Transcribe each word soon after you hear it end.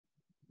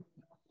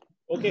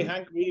Okay,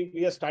 Hank,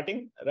 we are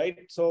starting, right?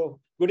 So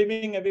good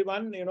evening,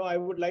 everyone. I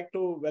would like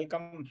to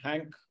welcome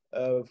Hank,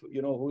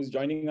 who is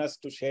joining us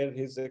to share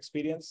his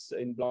experience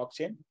in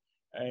blockchain.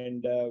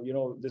 And,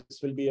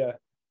 this will be a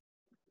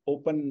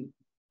open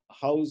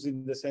house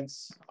in the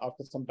sense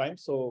after some time.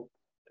 So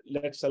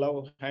let's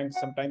allow Hank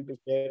some time to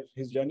share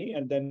his journey,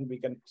 and then we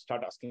can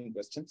start asking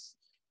questions.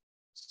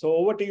 So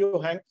over to you,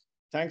 Hank.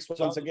 Thanks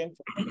once again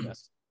for joining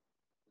us.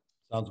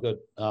 Sounds good.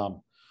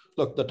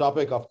 Look, the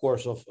topic, of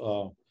course, of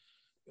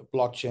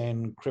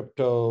blockchain,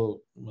 crypto,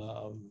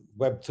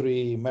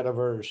 Web3,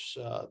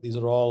 metaverse, these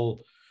are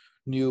all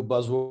new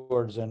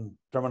buzzwords and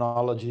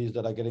terminologies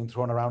that are getting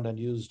thrown around and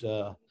used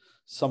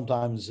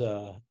sometimes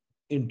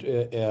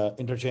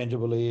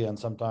interchangeably and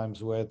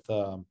sometimes with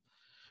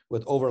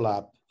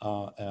overlap.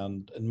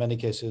 And in many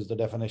cases, the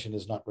definition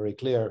is not very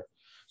clear.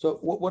 So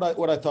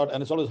what I thought,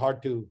 and it's always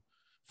hard to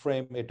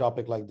frame a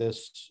topic like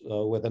this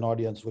with an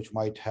audience which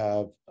might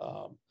have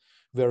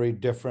very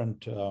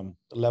different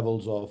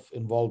levels of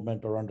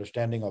involvement or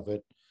understanding of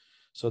it.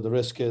 So the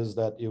risk is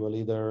that you will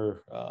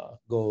either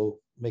go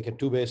make it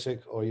too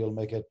basic or you'll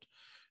make it,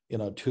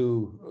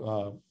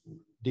 too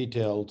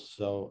detailed.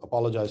 So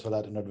apologize for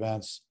that in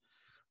advance.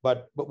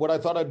 But what I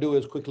thought I'd do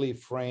is quickly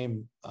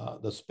frame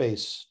the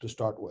space to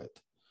start with.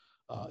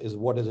 Is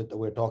what is it that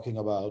we're talking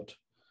about?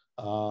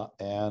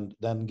 And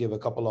then give a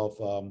couple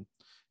of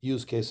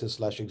use cases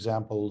 /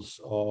 examples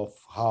of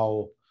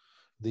how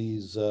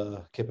these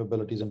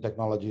capabilities and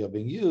technology are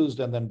being used,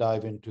 and then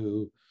dive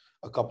into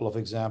a couple of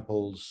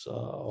examples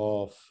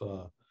of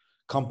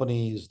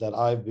companies that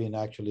I've been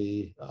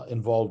actually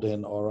involved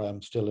in or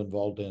I'm still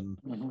involved in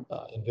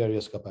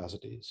various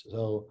capacities.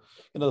 So,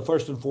 the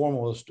first and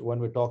foremost, when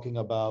we're talking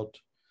about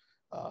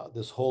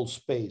this whole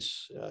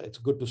space, it's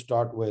good to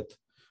start with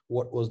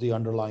what was the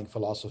underlying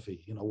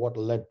philosophy, what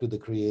led to the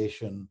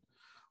creation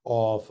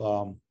of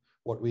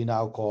what we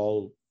now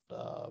call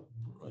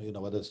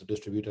whether it's a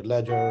distributed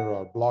ledger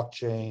or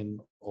blockchain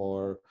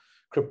or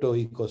crypto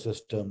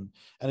ecosystem.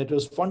 And it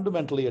was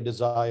fundamentally a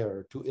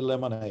desire to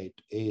eliminate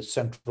a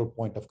central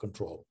point of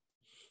control,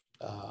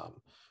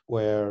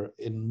 where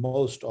in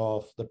most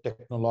of the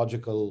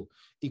technological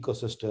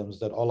ecosystems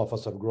that all of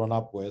us have grown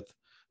up with,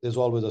 there's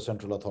always a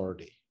central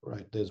authority,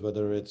 right? There's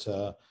whether it's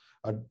a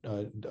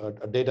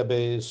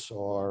database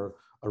or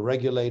a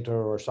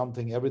regulator or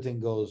something, everything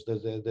goes,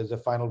 there's a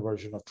final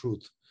version of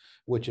truth,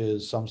 which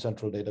is some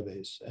central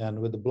database. And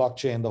with the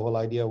blockchain, the whole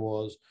idea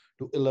was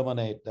to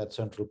eliminate that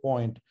central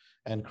point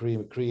and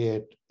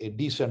create a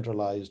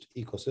decentralized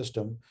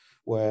ecosystem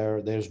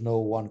where there's no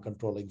one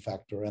controlling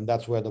factor. And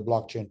that's where the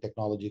blockchain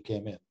technology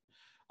came in.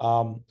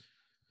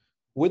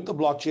 With the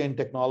blockchain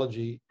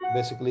technology,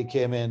 basically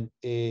came in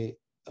a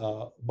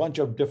bunch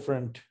of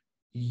different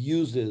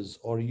uses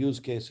or use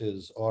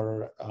cases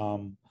or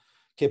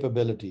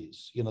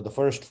capabilities. The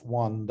first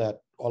one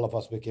that all of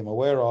us became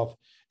aware of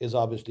is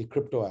obviously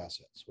crypto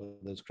assets,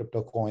 whether it's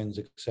crypto coins,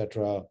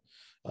 etc.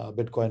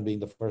 Bitcoin being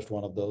the first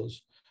one of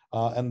those.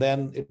 And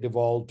then it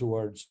evolved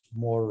towards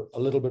a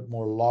little bit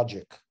more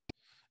logic,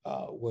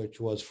 which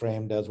was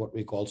framed as what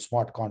we call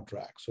smart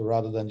contracts. So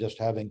rather than just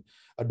having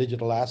a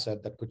digital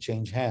asset that could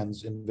change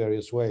hands in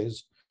various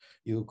ways,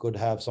 you could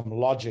have some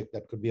logic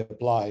that could be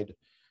applied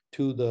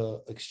to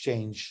the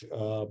exchange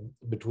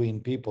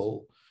between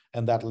people.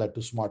 And that led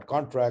to smart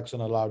contracts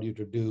and allowed you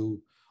to do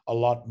a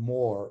lot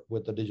more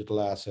with the digital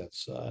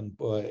assets and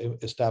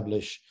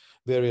establish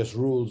various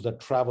rules that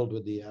traveled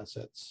with the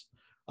assets.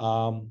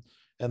 And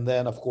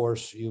then, of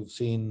course, you've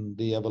seen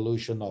the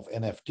evolution of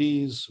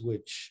NFTs,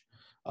 which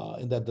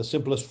in that the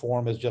simplest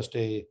form is just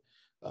a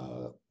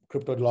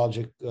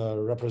cryptologic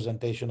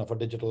representation of a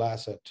digital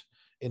asset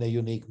in a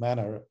unique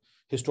manner.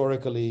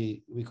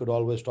 Historically, we could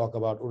always talk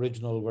about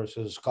original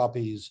versus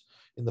copies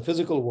in the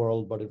physical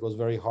world, but it was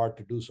very hard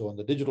to do so in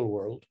the digital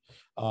world.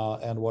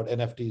 And what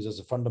NFTs has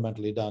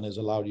fundamentally done is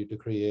allowed you to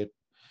create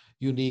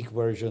unique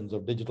versions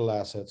of digital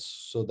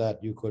assets so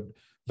that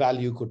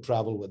value could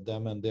travel with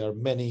them. And there are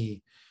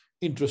many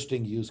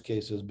interesting use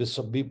cases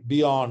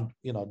beyond,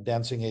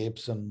 dancing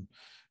apes and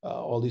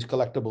all these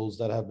collectibles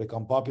that have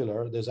become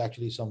popular. There's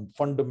actually some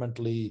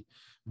fundamentally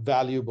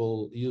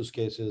valuable use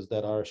cases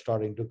that are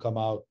starting to come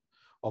out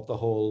of the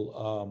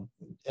whole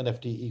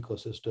NFT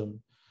ecosystem.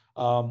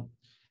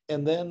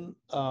 And then,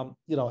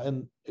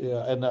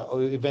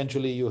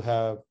 eventually you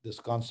have this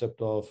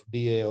concept of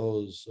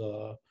DAOs,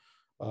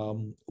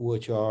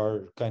 which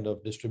are kind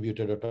of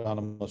distributed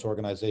autonomous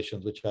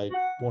organizations, which I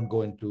won't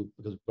go into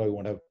because we probably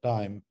won't have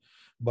time,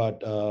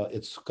 but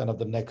it's kind of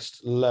the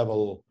next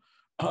level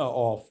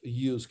of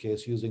use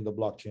case using the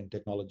blockchain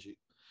technology.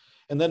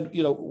 And then,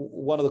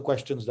 one of the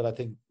questions that I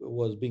think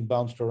was being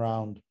bounced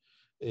around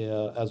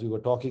as we were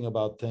talking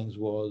about things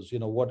was,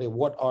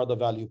 what are the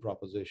value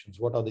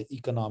propositions? What are the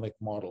economic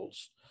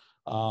models?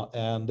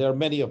 And there are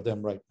many of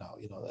them right now.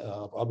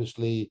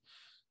 Obviously,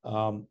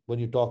 when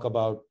you talk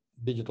about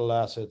digital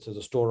assets as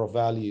a store of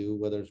value,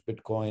 whether it's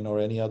Bitcoin or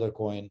any other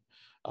coin,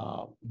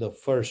 the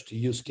first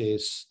use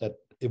case that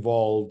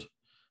evolved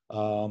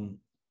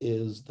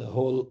is the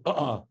whole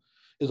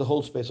is a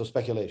whole space of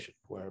speculation,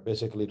 where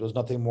basically it was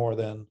nothing more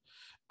than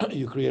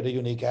you create a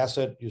unique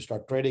asset, you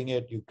start trading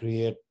it, you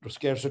create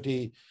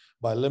scarcity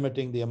by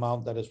limiting the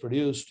amount that is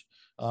produced,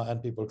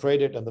 and people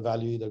trade it, and the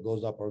value either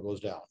goes up or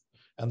goes down.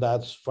 And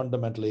that's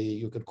fundamentally,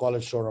 you could call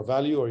it store of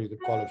value, or you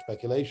could call it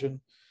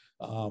speculation.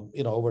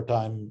 Over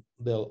time,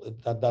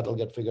 that'll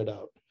get figured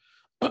out.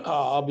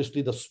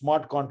 Obviously, the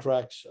smart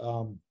contracts,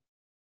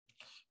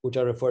 which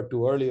I referred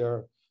to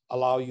earlier,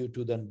 allow you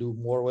to then do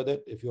more with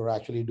it. If you're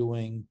actually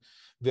doing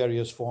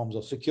various forms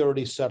of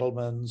security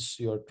settlements,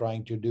 you're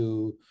trying to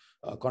do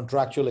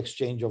contractual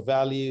exchange of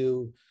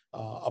value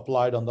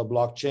applied on the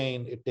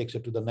blockchain, it takes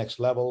it to the next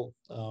level,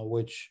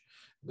 which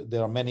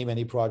there are many,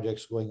 many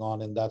projects going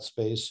on in that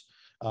space.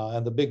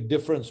 And the big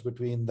difference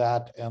between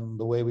that and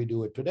the way we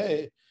do it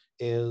today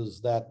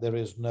is that there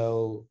is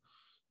no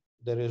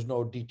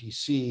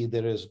DTC,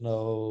 there is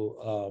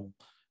no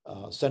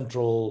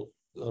central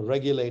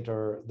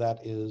regulator that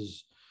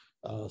is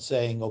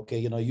saying, okay,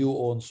 you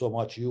own so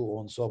much, you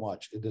own so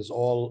much. It is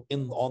all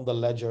on the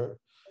ledger,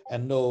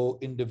 and no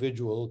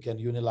individual can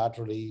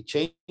unilaterally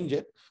change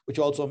it, which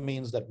also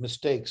means that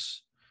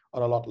mistakes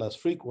are a lot less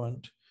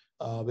frequent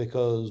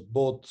because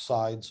both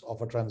sides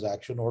of a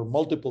transaction, or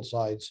multiple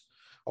sides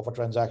of a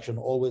transaction,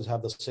 always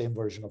have the same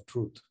version of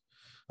truth.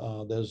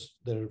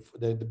 There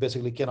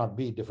basically cannot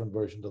be different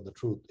versions of the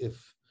truth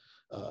if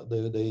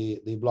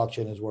the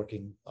blockchain is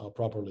working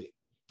properly.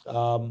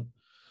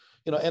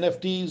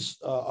 NFTs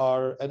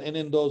are, and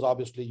in those,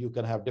 obviously, you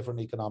can have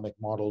different economic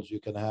models. You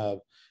can have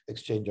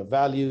exchange of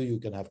value, you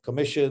can have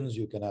commissions,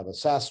 you can have a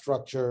SaaS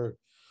structure.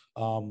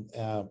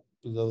 The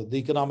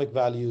economic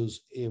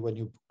values, when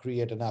you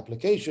create an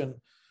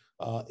application,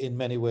 in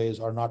many ways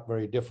are not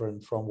very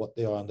different from what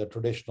they are in the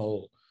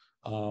traditional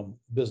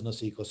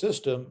business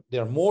ecosystem.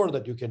 There are more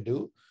that you can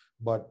do,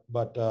 but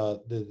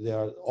they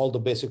are, all the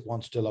basic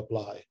ones still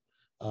apply.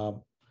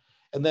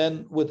 And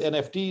then with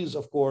NFTs,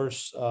 of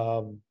course,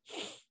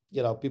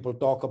 people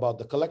talk about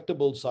the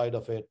collectible side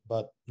of it,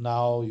 but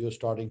now you're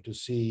starting to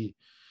see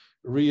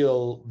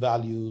real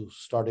value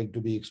starting to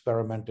be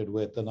experimented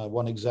with. And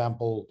one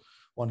example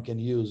one can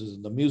use is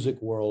in the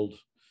music world.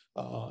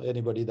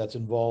 Anybody that's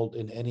involved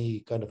in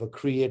any kind of a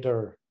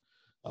creator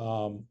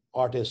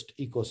artist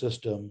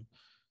ecosystem,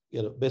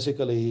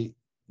 basically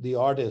the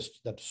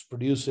artist that's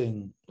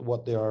producing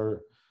what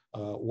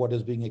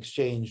is being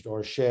exchanged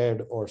or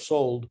shared or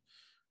sold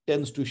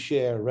tends to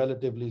share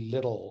relatively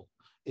little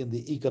in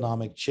the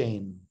economic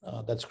chain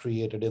that's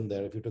created in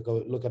there. If you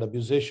look at a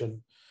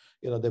musician,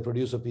 they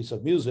produce a piece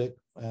of music,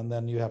 and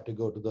then you have to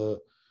go to the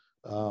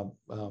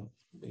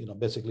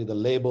basically the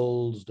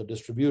labels, the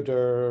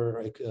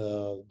distributor,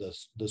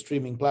 the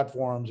streaming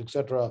platforms,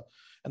 etc.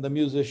 And the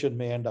musician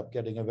may end up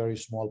getting a very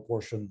small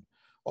portion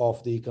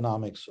of the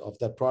economics of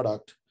that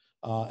product,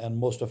 and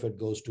most of it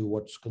goes to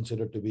what's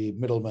considered to be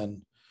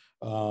middlemen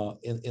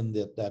in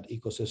that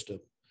ecosystem.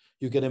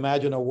 You can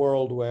imagine a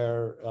world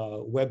where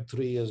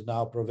Web3 is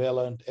now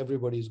prevalent.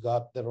 Everybody's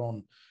got their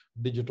own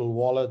digital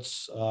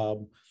wallets.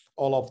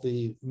 All of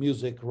the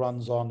music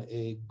runs on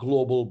a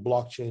global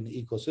blockchain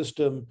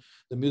ecosystem.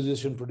 The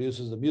musician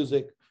produces the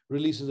music,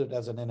 releases it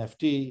as an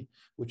NFT,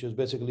 which is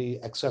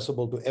basically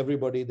accessible to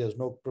everybody. There's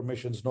no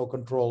permissions, no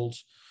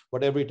controls.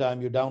 But every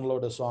time you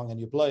download a song and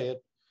you play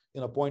it,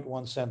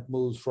 0.1 cent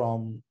moves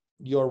from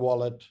your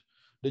wallet,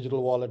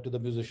 digital wallet, to the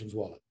musician's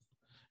wallet.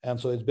 And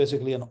so it's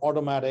basically an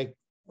automatic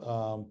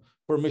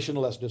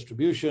permissionless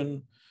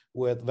distribution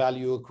with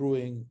value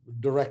accruing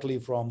directly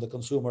from the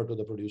consumer to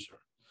the producer.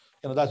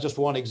 That's just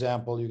one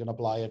example. You can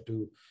apply it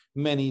to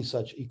many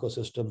such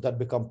ecosystems that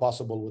become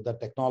possible with that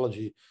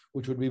technology,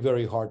 which would be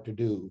very hard to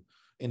do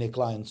in a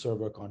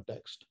client-server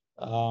context.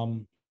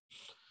 Other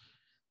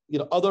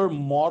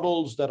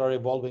models that are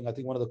evolving, I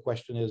think one of the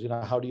questions is,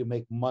 how do you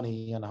make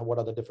money, and what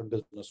are the different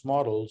business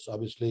models?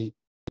 Obviously,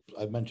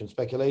 I mentioned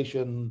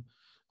speculation.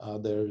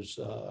 There's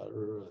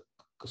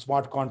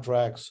smart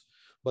contracts,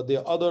 but there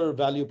are other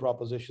value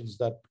propositions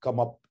that come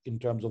up in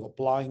terms of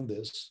applying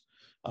this,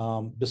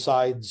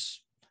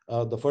 besides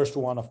the first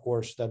one, of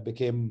course, that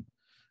became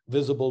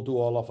visible to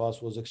all of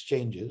us was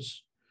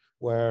exchanges,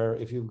 where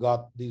if you've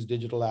got these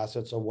digital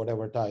assets of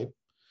whatever type,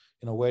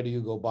 where do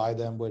you go buy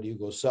them? Where do you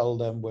go sell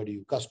them? Where do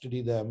you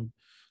custody them?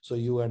 So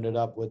you ended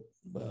up with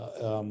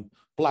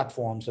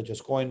platforms such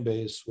as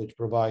Coinbase, which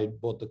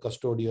provide both the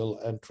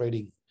custodial and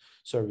trading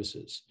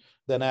services.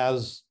 Then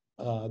as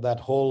that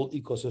whole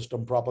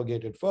ecosystem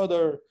propagated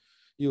further,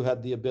 you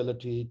had the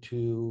ability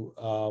to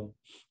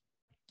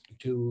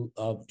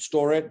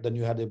store it. Then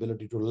you had the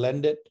ability to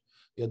lend it.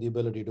 You had the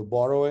ability to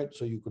borrow it.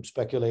 So you could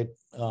speculate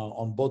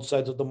on both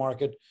sides of the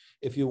market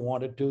if you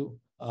wanted to.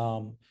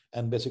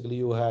 And basically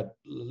you had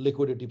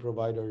liquidity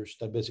providers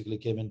that basically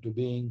came into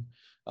being.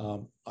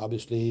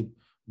 Obviously,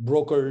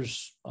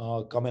 brokers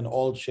come in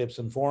all shapes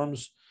and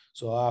forms.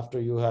 So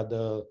after you had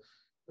the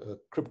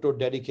crypto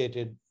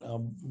dedicated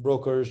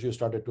brokers, you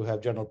started to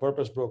have general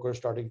purpose brokers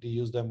starting to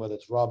use them, whether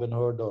it's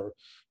Robinhood or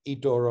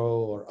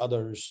eToro or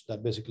others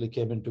that basically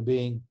came into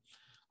being.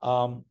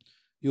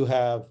 You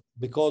have,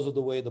 because of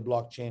the way the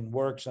blockchain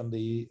works and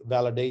the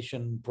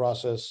validation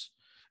process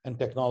and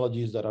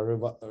technologies that are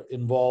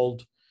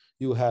involved,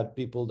 you had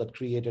people that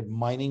created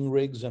mining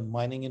rigs and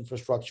mining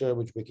infrastructure,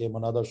 which became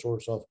another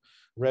source of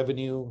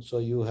revenue. So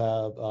you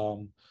have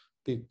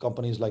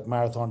companies like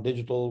Marathon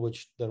Digital,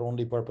 which their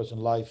only purpose in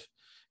life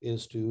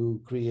is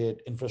to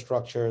create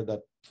infrastructure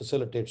that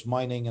facilitates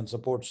mining and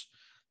supports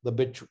the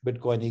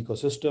Bitcoin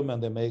ecosystem,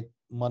 and they make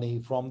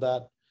money from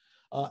that.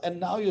 And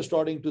now you're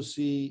starting to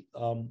see,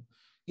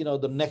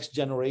 the next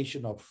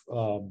generation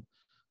of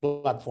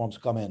platforms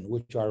come in,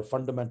 which are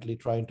fundamentally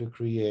trying to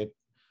create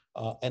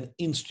an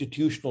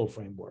institutional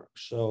framework.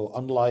 So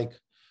unlike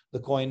the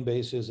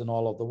Coinbases in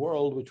all of the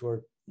world, which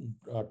were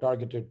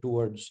targeted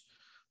towards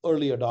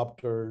early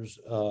adopters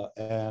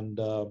and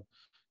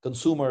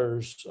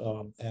consumers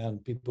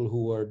and people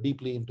who are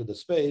deeply into the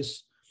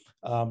space,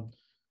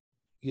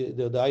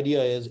 the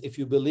idea is, if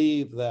you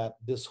believe that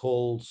this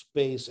whole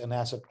space and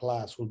asset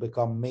class will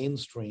become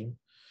mainstream,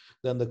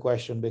 then the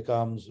question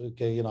becomes,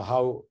 okay,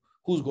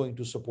 who's going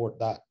to support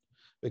that?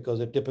 Because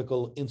a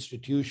typical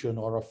institution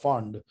or a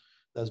fund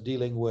that's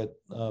dealing with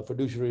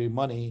fiduciary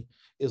money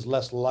is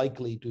less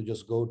likely to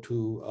just go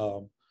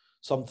to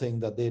something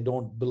that they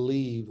don't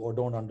believe or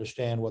don't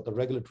understand what the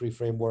regulatory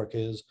framework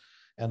is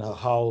and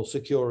how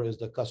secure is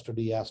the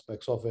custody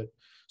aspects of it.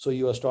 So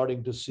you are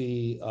starting to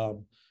see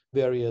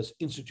various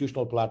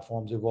institutional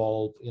platforms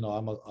evolve.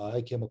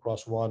 I came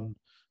across one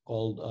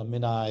called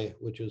Minai,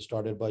 which is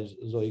started by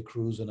Zoe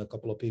Cruz and a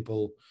couple of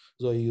people.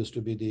 Zoe used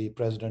to be the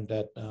president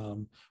at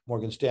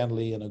Morgan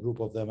Stanley, and a group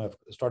of them are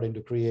starting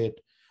to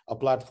create a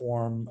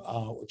platform,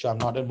 which I'm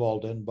not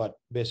involved in, but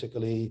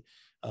basically,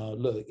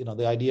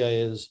 the idea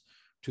is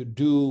to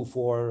do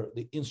for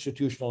the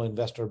institutional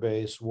investor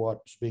base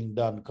what's being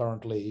done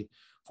currently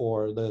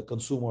for the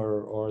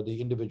consumer or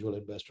the individual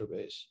investor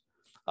base.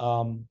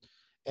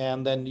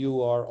 And then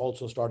you are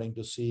also starting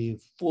to see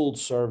full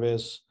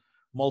service,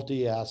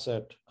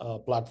 multi-asset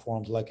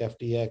platforms like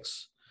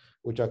FTX,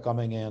 which are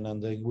coming in,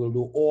 and they will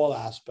do all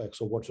aspects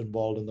of what's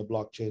involved in the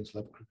blockchain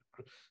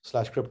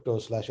slash crypto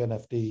slash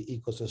NFT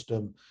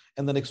ecosystem,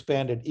 and then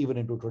expand it even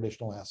into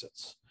traditional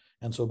assets.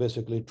 And so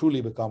basically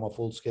truly become a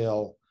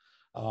full-scale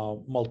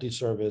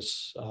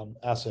multi-service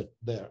asset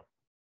there.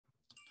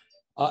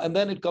 And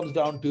then it comes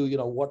down to,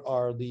 what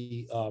are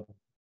the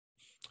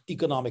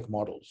economic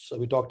models. So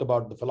we talked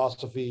about the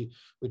philosophy,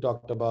 we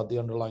talked about the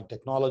underlying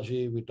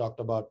technology, we talked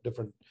about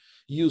different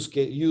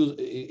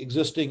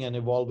existing and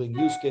evolving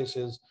use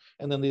cases.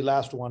 And then the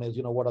last one is,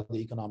 what are the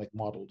economic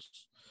models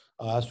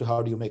as to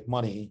how do you make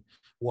money?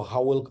 Well,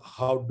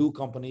 how do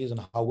companies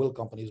and how will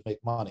companies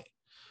make money?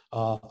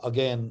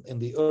 Again, in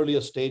the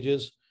earliest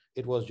stages,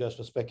 it was just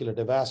a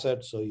speculative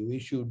asset. So you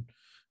issued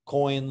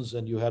coins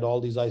and you had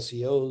all these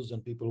ICOs,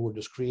 and people would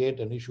just create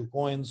and issue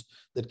coins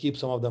that keep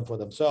some of them for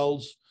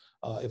themselves.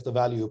 If the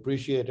value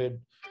appreciated,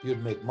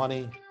 you'd make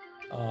money.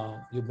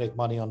 You'd make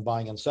money on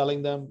buying and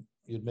selling them.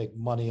 You'd make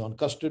money on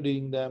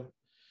custodying them.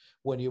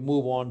 When you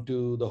move on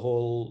to the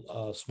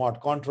whole smart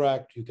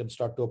contract, you can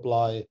start to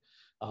apply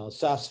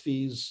SaaS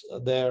fees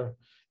there.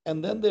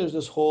 And then there's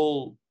this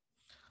whole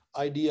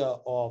idea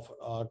of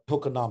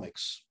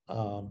tokenomics,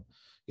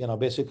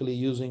 basically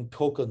using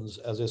tokens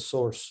as a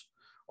source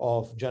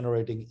of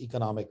generating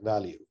economic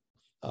value.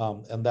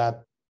 And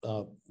that,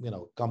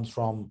 comes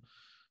from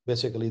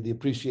basically the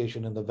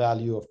appreciation and the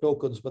value of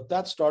tokens, but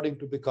that's starting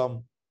to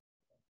become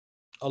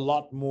a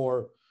lot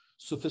more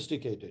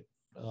sophisticated.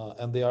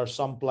 And there are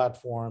some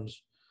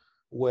platforms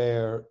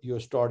where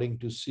you're starting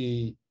to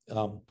see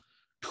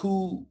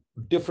two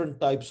different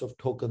types of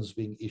tokens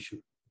being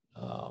issued.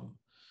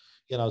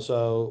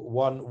 So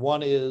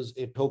one is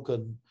a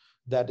token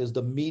that is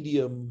the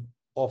medium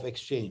of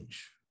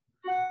exchange.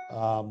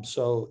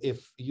 So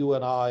if you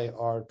and I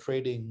are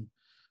trading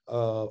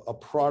a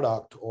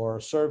product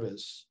or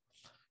service,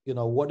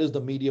 what is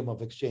the medium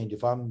of exchange?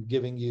 If I'm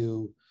giving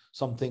you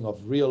something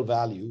of real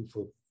value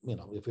for,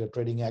 if you're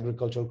trading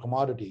agricultural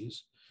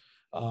commodities,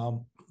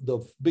 the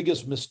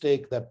biggest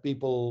mistake that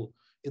people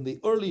in the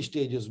early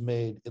stages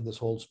made in this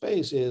whole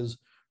space is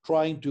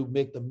trying to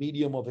make the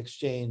medium of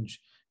exchange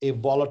a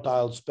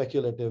volatile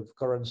speculative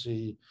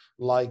currency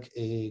like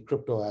a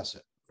crypto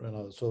asset.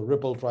 So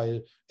Ripple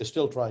is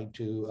still trying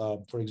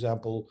to, for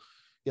example,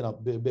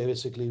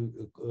 basically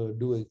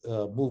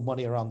move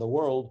money around the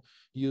world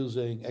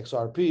using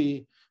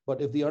XRP.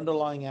 But if the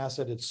underlying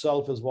asset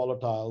itself is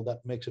volatile,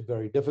 that makes it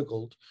very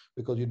difficult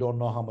because you don't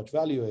know how much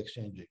value you're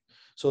exchanging.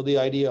 So the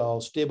idea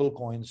of stable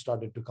coins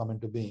started to come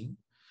into being.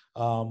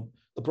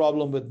 The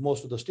problem with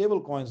most of the stable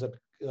coins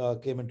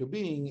that came into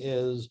being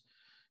is,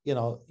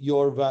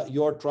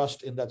 your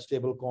trust in that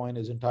stable coin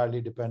is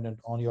entirely dependent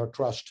on your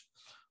trust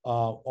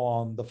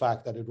on the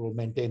fact that it will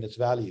maintain its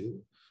value.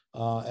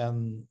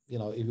 And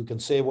if you can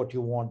say what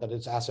you want, that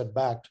it's asset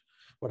backed,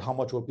 but how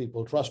much will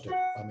people trust it?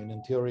 I mean,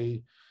 in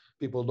theory,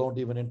 people don't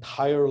even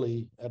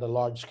entirely at a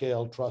large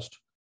scale trust,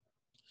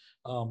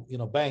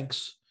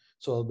 banks.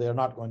 So they're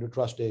not going to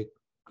trust a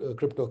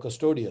crypto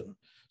custodian.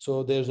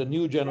 So there's a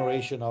new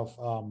generation of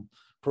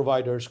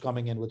providers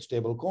coming in with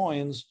stable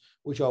coins,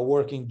 which are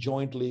working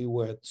jointly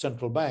with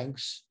central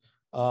banks,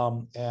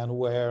 and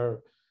where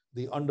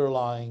the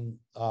underlying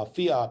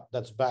fiat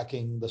that's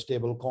backing the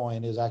stable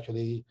coin is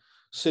actually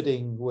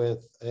sitting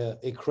with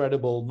a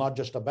credible, not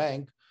just a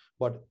bank,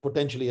 but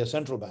potentially a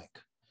central bank.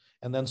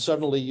 And then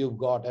suddenly you've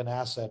got an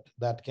asset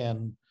that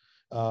can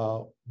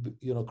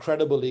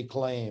credibly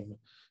claim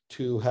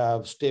to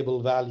have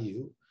stable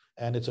value,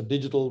 and it's a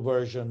digital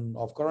version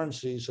of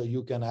currency, so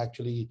you can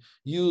actually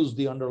use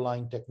the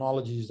underlying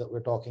technologies that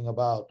we're talking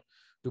about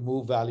to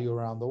move value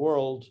around the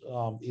world,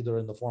 either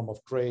in the form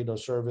of trade or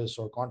service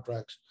or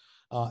contracts,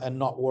 and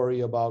not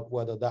worry about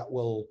whether that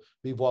will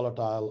be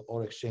volatile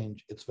or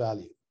exchange its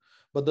value.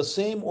 But the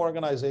same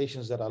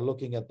organizations that are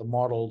looking at the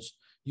models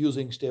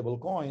using stable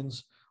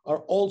coins are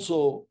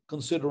also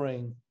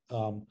considering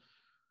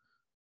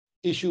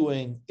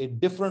issuing a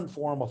different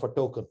form of a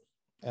token,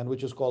 and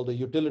which is called a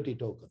utility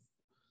token.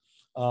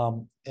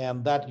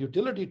 And that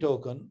utility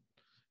token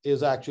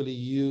is actually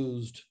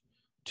used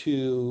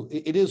to,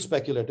 it is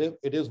speculative,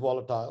 it is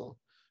volatile,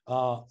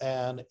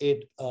 and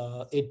it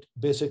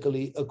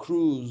basically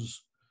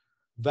accrues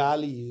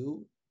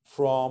value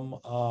from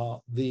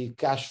the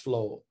cash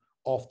flow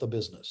of the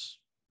business.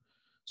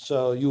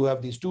 So you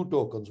have these two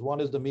tokens. One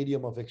is the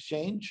medium of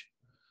exchange,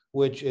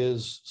 which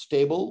is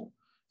stable,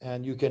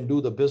 and you can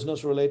do the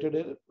business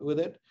related with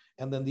it.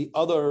 And then the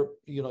other,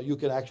 you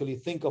can actually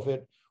think of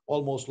it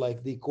almost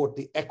like the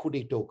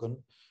equity token,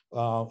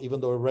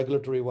 even though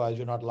regulatory wise,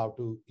 you're not allowed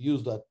to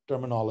use that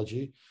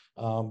terminology,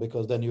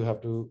 because then you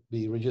have to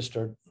be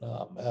registered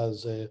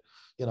as a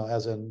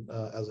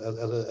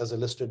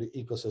listed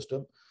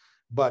ecosystem.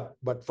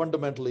 But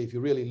fundamentally, if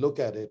you really look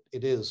at it,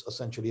 it is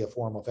essentially a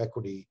form of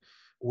equity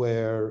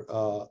where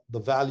the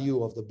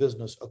value of the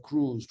business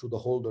accrues to the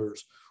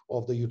holders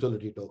of the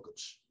utility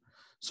tokens.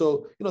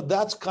 So,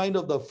 that's kind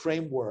of the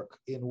framework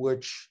in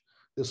which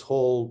this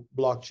whole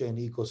blockchain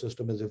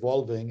ecosystem is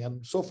evolving.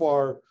 And so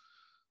far,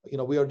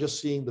 we are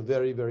just seeing the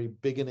very, very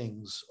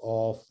beginnings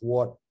of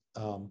what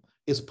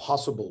is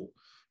possible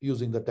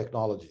using the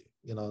technology,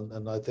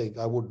 and I think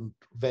I wouldn't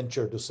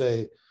venture to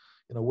say,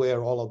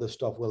 where all of this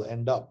stuff will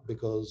end up,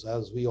 because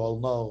as we all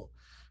know,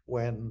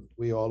 when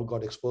we all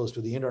got exposed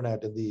to the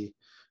internet in the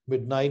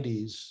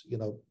mid-90s,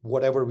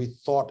 whatever we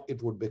thought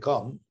it would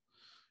become,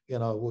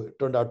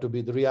 turned out to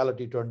be, the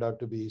reality turned out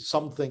to be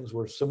some things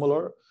were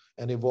similar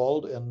and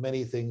evolved, and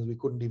many things we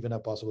couldn't even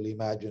have possibly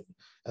imagined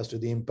as to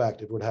the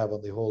impact it would have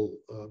on the whole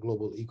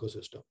global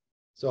ecosystem.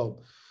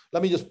 So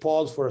let me just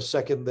pause for a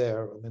second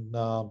there,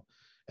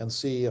 and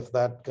see if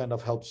that kind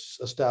of helps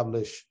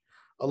establish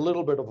a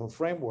little bit of a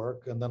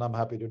framework, and then I'm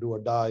happy to do a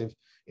dive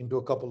into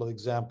a couple of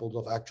examples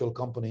of actual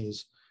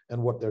companies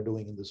and what they're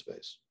doing in this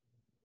space.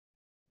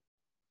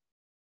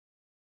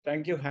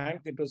 Thank you,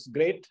 Hank. It was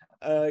great.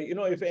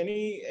 If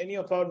any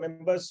of our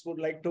members would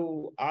like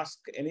to ask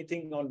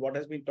anything on what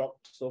has been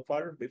talked so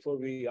far before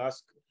we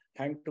ask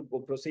Hank to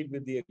proceed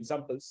with the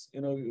examples,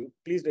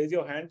 please raise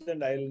your hands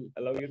and I'll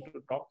allow you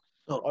to talk.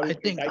 So I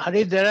think,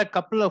 Hari, there are a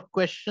couple of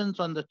questions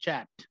on the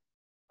chat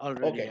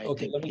already.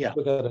 Okay, let me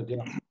look at it.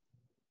 Yeah.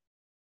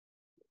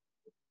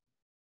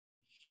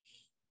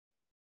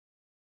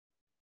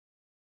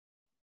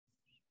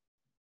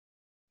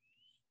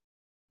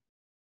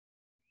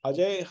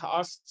 Ajay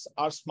asks,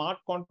 are smart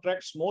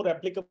contracts more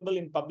applicable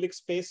in public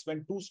space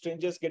when two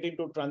strangers get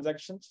into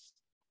transactions?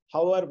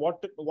 However,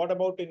 what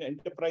about in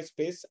enterprise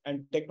space?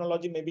 And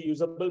technology may be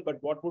usable, but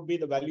what would be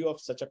the value of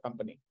such a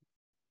company?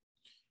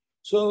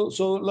 So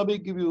let me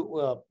give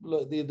you,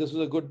 this is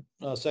a good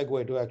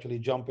segue to actually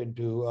jump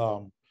into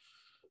a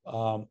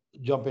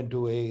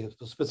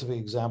specific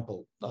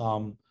example.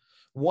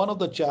 One of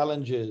the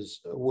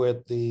challenges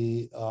with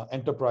the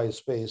enterprise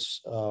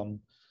space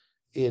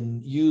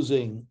in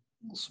using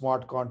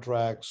smart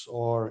contracts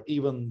or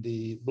even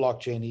the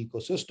blockchain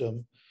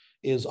ecosystem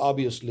is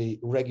obviously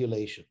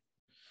regulation,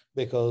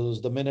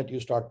 because the minute you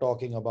start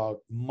talking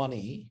about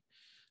money,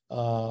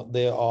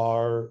 there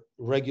are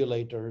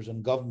regulators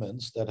and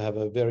governments that have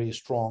a very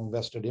strong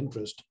vested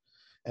interest,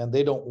 and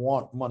they don't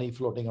want money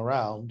floating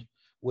around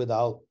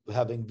without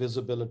having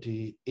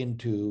visibility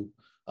into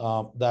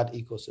that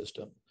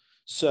ecosystem.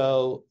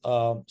 So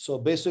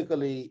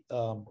basically,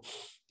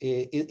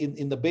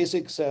 in the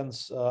basic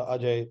sense,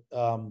 Ajay,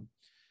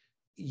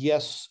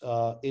 yes,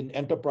 in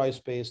enterprise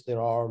space,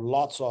 there are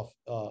lots of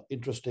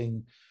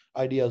interesting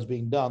ideas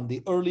being done.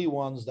 The early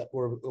ones that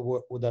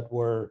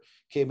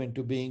came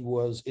into being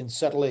was in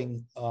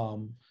settling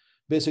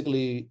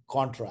basically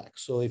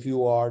contracts. So if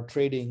you are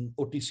trading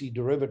OTC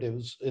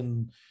derivatives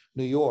in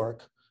New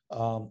York,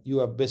 you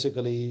have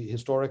basically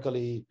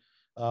historically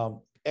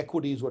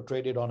equities were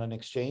traded on an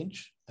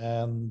exchange,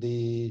 and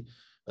the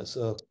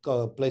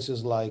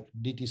places like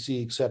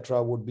DTC, et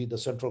cetera, would be the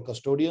central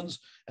custodians,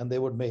 and they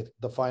would make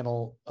the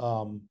final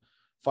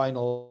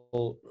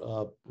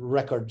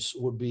records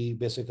would be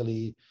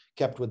basically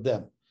kept with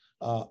them.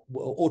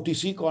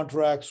 OTC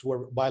contracts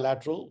were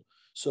bilateral.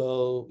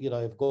 So,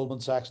 if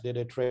Goldman Sachs did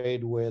a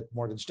trade with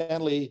Morgan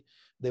Stanley,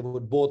 they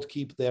would both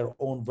keep their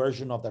own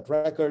version of that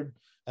record.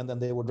 and then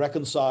they would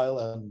reconcile,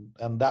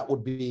 and that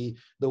would be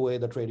the way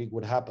the trading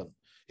would happen.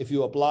 If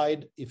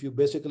you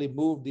basically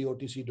moved the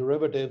OTC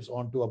derivatives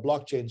onto a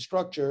blockchain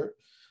structure,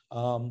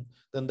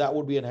 then that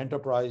would be an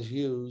enterprise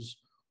use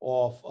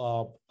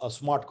of a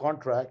smart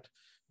contract,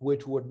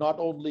 which would not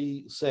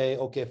only say,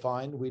 okay,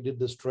 fine, we did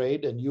this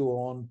trade and you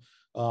own,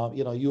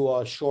 you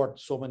are short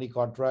so many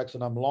contracts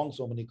and I'm long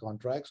so many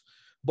contracts,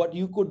 but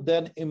you could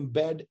then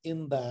embed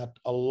in that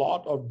a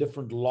lot of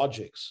different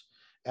logics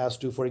as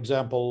to, for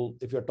example,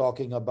 if you're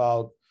talking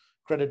about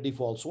credit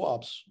default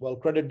swaps, well,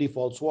 credit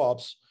default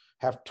swaps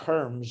have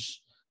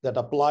terms that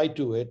apply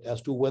to it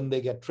as to when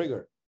they get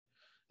triggered.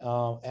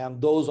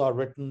 And those are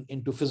written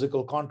into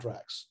physical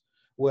contracts.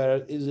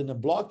 Whereas in a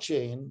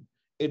blockchain,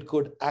 it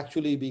could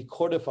actually be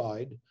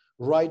codified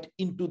right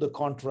into the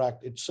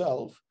contract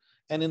itself.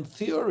 And in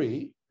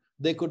theory,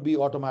 they could be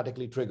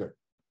automatically triggered.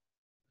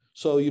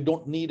 So you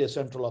don't need a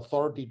central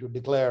authority to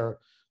declare,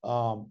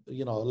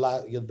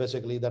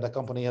 basically that a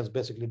company has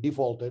basically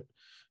defaulted.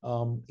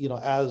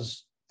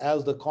 As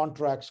the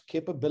contract's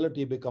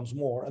capability becomes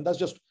more, and that's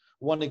just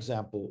one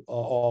example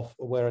of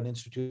where an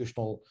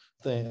institutional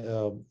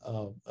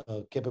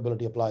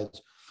capability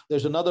applies.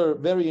 There's another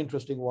very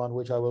interesting one,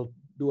 which I will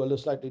do a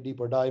slightly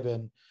deeper dive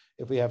in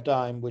if we have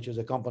time, which is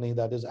a company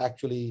that is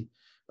actually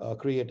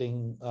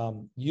creating,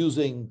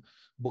 using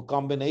a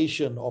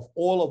combination of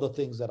all of the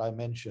things that I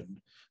mentioned,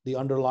 the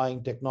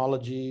underlying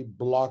technology,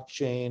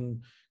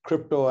 blockchain,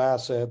 crypto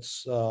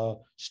assets,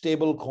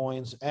 stable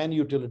coins, and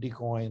utility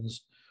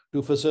coins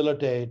to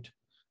facilitate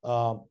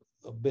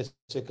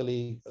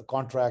basically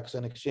contracts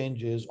and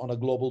exchanges on a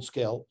global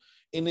scale,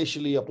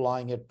 initially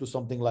applying it to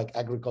something like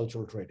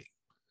agricultural trading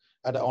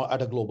at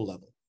a global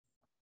level.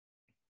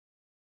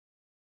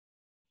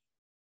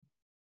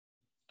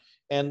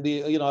 And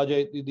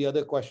Ajay, the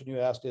other question you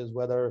asked is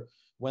whether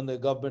when the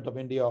government of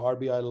India or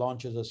RBI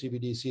launches a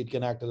CBDC, it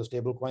can act as a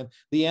stable coin.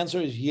 The answer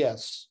is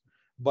yes,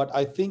 but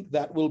I think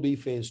that will be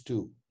phase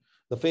 2.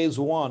 The phase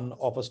 1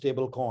 of a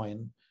stable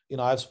coin,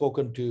 I've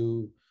spoken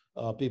to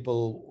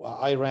people.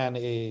 I ran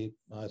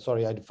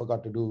sorry, I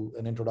forgot to do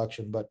an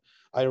introduction, but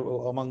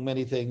among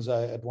many things,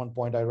 at one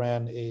point I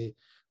ran a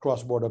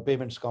cross-border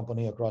payments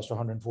company across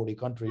 140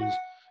 countries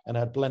and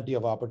had plenty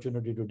of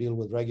opportunity to deal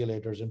with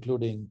regulators,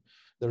 including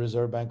the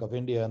Reserve Bank of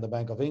India and the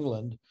Bank of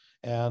England.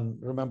 And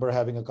remember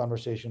having a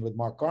conversation with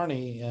Mark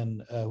Carney,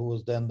 and who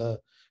was then the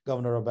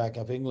governor of Bank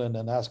of England,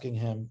 and asking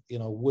him,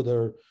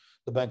 whether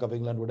the Bank of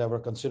England would ever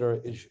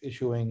consider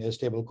issuing a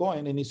stable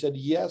coin. And he said,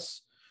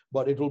 yes,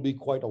 but it will be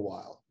quite a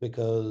while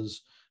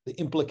because the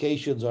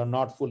implications are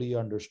not fully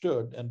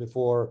understood. And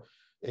before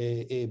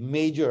a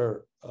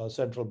major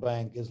central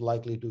bank is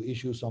likely to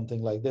issue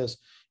something like this,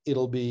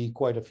 it'll be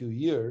quite a few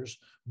years.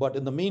 But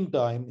in the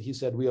meantime, he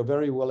said, we are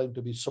very willing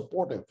to be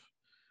supportive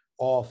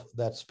of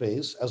that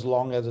space as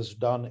long as it's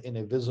done in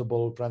a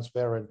visible,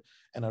 transparent,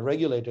 and a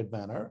regulated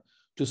manner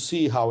to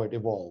see how it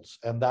evolves.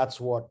 And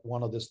that's what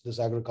one of this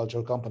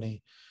agricultural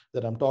company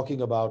that I'm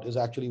talking about is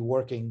actually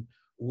working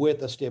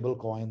with a stable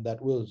coin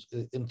that will,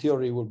 in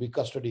theory, will be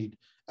custodied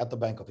at the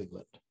Bank of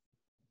England.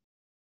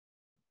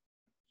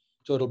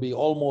 So it'll be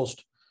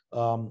almost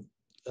a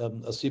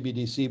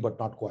CBDC, but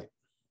not quite.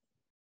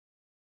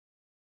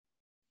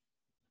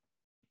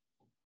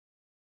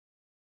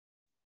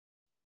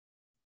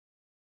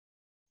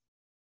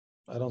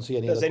 I don't see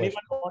any other question. Does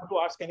anyone want to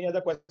ask any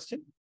other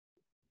question?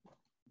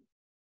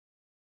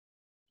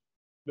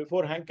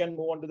 Before Hank can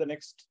move on to the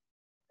next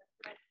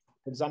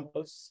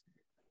examples.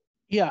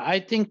 Yeah, I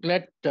think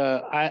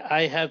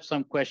I have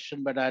some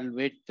question, but I'll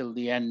wait till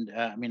the end.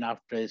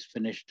 After he's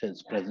finished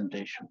his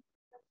presentation.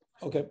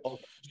 Okay.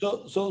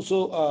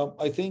 So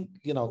I think,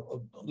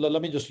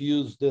 let me just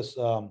use this.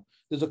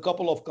 There's a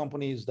couple of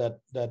companies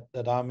that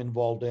I'm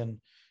involved in.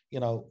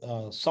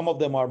 Some of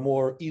them are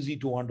more easy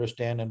to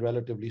understand and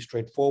relatively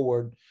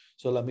straightforward.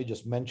 So let me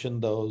just mention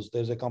those.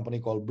 There's a company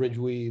called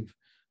Bridgeweave,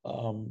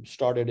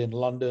 started in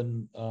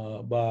London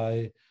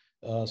by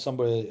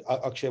somebody,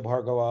 Akshay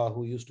Bhargava,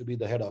 who used to be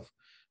the head of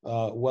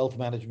wealth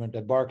management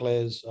at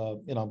Barclays.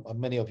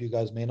 Many of you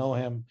guys may know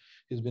him.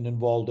 He's been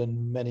involved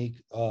in many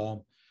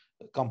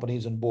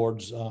companies and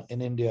boards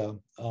in India.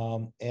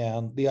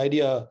 And the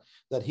idea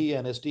that he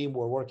and his team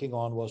were working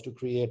on was to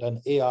create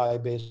an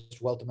AI-based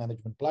wealth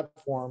management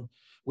platform,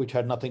 which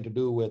had nothing to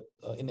do with,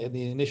 in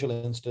the initial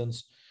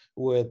instance,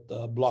 with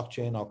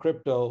blockchain or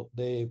crypto.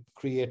 They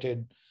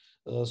created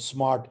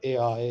smart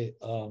AI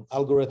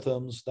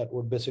algorithms that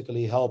would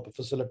basically help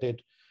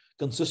facilitate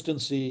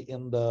consistency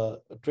in the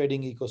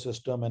trading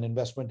ecosystem and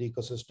investment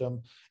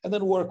ecosystem, and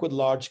then work with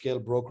large-scale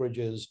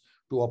brokerages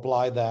to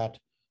apply that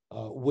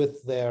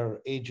with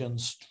their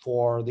agents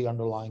for the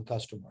underlying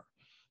customer.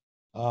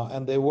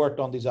 And they worked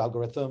on these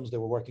algorithms. They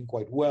were working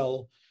quite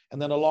well.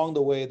 And then along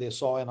the way, they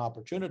saw an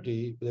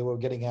opportunity. They were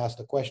getting asked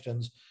the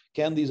questions,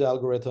 can these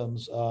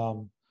algorithms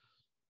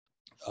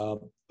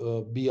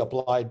be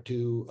applied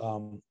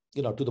to,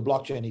 to the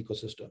blockchain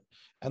ecosystem?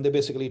 And they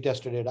basically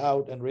tested it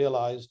out and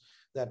realized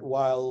that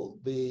while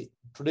the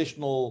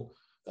traditional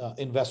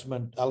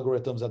investment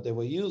algorithms that they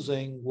were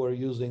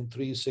using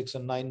 3, 6,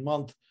 and 9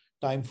 month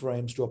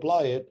timeframes to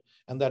apply it.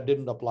 And that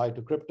didn't apply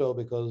to crypto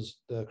because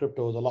the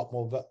crypto is a lot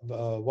more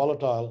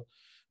volatile.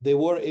 They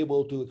were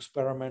able to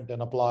experiment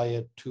and apply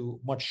it to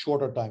much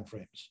shorter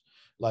timeframes,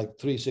 like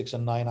 3, 6,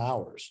 and 9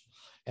 hours.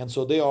 And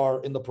so they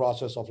are in the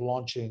process of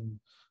launching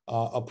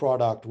a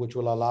product which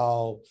will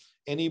allow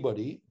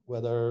anybody,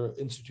 whether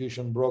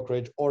institution,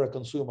 brokerage, or a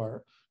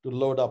consumer, to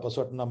load up a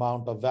certain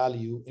amount of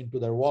value into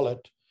their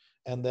wallet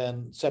and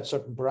then set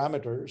certain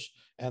parameters.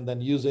 And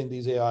then using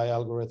these AI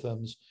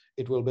algorithms,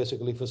 it will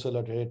basically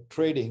facilitate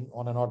trading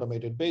on an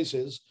automated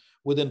basis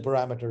within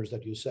parameters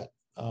that you set.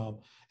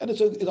 And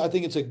I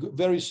think it's a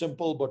very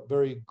simple but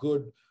very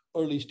good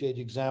early stage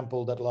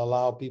example that will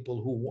allow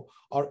people who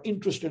are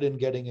interested in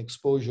getting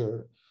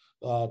exposure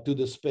to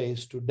this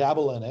space to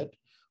dabble in it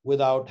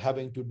without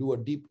having to do a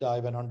deep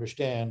dive and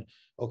understand,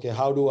 okay,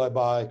 how do I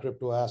buy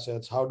crypto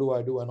assets? How do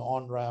I do an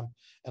on-ramp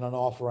and an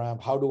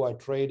off-ramp? How do I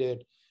trade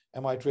it?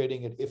 Am I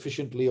trading it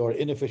efficiently or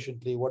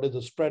inefficiently? What is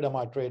the spread am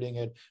I trading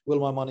it? Will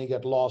my money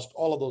get lost?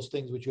 All of those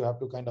things which you have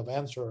to kind of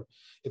answer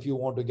if you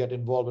want to get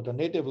involved at a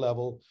native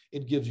level.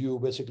 It gives you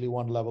basically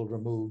one level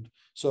removed.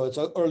 So it's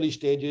early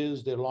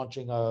stages. They're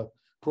launching a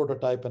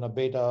prototype and a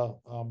beta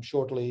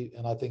shortly,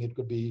 and I think it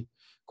could be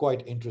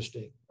quite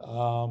interesting.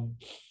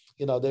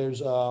 There's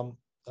the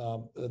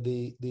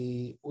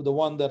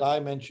one that I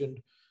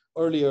mentioned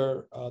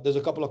earlier. There's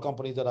a couple of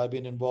companies that I've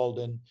been involved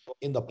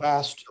in the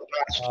past.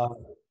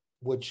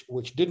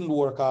 Which didn't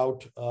work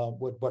out,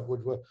 but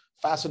which were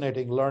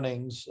fascinating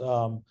learnings.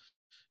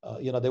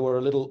 They were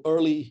a little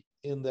early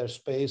in their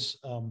space,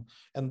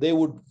 and they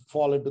would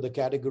fall into the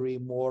category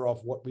more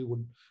of what we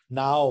would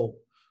now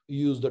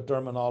use the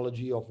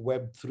terminology of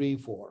Web3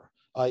 for,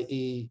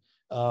 i.e.,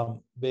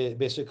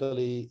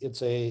 basically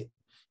it's a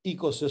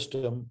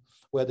ecosystem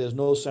where there's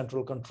no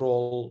central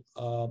control,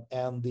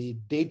 and the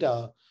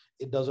data,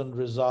 it doesn't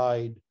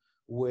reside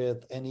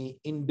with any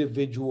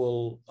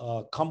individual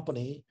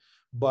company,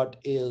 but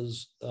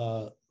is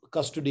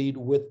custodied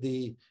with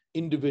the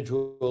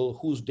individual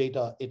whose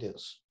data it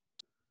is.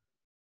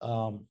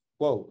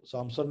 Whoa, so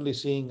I'm suddenly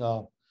seeing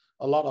a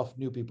lot of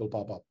new people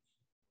pop up.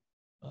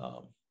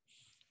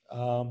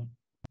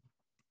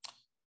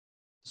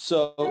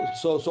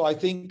 So I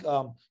think,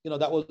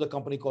 that was the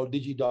company called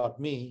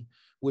Digi.me,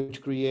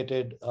 which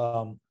created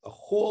a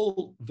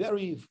whole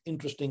very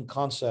interesting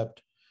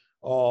concept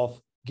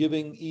of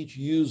giving each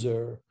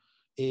user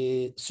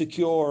a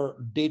secure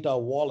data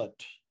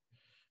wallet.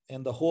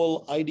 And the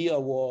whole idea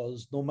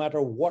was, no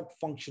matter what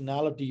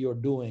functionality you're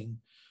doing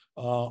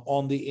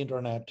on the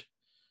internet,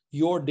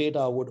 your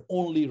data would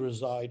only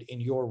reside in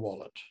your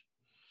wallet.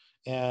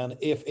 And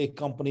if a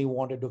company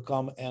wanted to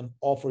come and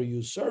offer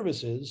you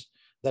services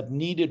that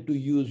needed to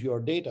use your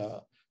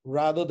data,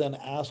 rather than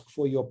ask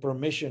for your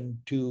permission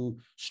to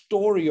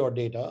store your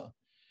data,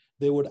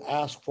 they would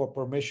ask for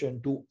permission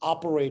to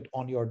operate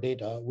on your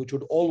data, which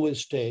would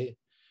always stay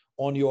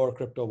on your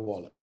crypto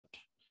wallet.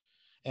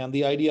 And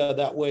the idea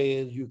that way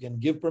is you can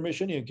give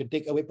permission, you can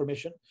take away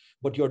permission,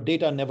 but your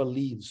data never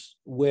leaves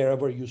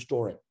wherever you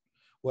store it,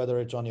 whether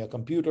it's on your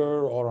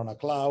computer or on a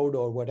cloud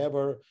or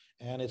whatever,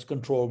 and it's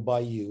controlled by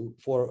you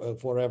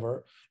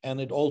forever. And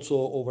it also,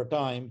 over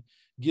time,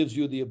 gives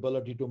you the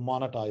ability to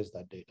monetize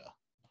that data.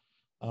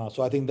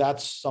 So I think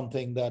that's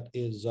something that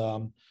is,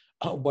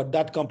 but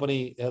that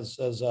company has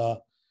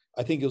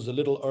I think it was a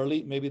little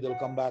early. Maybe they'll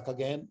come back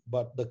again,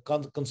 but the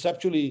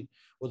conceptually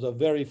was a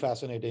very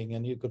fascinating,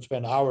 and you could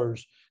spend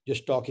hours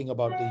just talking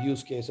about the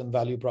use case and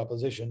value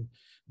proposition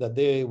that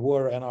they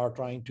were and are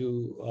trying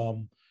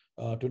to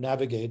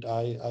navigate.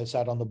 I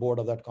sat on the board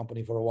of that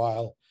company for a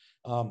while,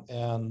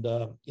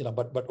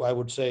 but I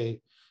would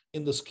say,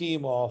 in the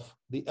scheme of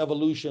the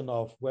evolution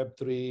of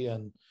Web3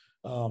 and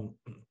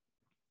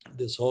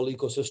this whole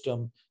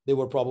ecosystem, they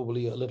were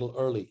probably a little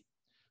early.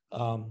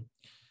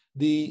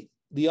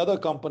 The other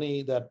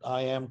company that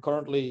I am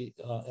currently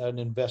an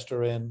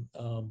investor in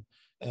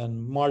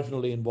and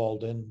marginally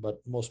involved in, but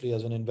mostly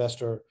as an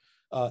investor,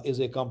 is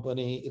a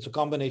company. It's a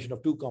combination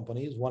of two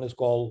companies. One is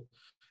called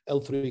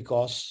L3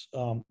 Costs,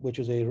 which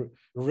is a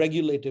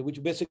regulated,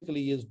 which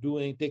basically is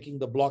taking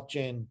the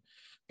blockchain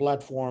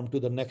platform to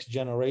the next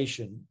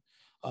generation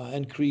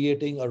and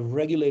creating a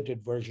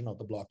regulated version of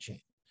the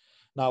blockchain.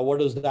 Now, what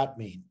does that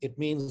mean? It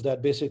means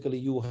that basically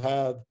you're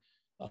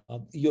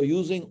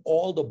using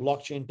all the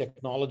blockchain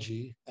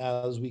technology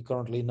as we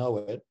currently know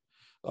it,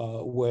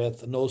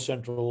 with no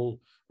central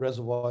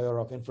reservoir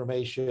of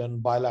information,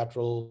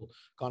 bilateral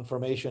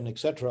confirmation,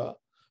 etc.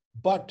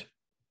 But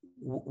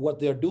what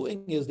they're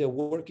doing is they're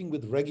working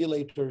with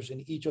regulators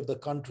in each of the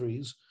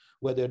countries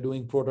where they're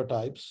doing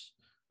prototypes,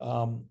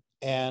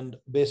 and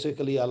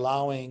basically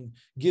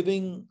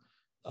giving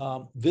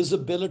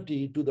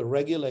visibility to the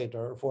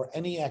regulator for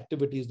any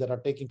activities that are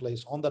taking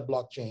place on that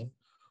blockchain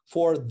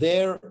for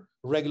their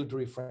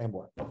regulatory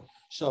framework.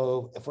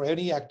 So for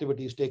any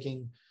activities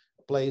taking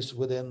place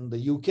within the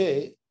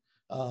UK,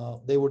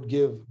 they would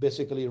give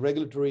basically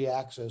regulatory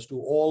access to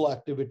all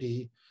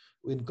activity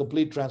in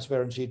complete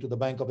transparency to the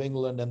Bank of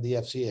England and the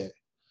FCA.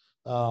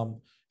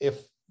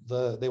 If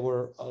they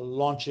were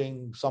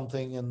launching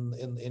something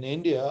in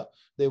India,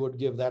 they would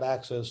give that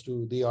access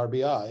to the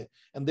RBI,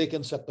 and they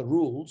can set the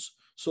rules.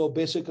 So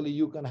basically,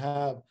 you can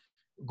have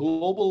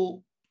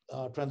global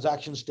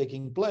transactions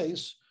taking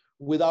place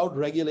without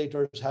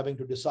regulators having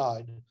to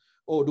decide,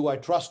 oh, do I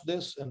trust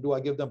this and do I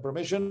give them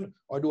permission,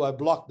 or do I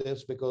block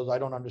this because I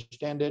don't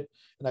understand it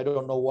and I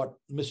don't know what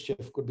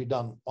mischief could be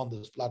done on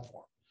this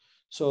platform.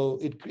 So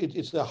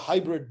it's a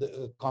hybrid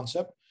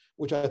concept,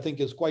 which I think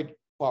is quite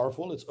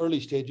powerful. It's early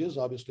stages.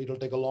 Obviously, it'll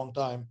take a long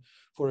time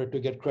for it to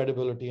get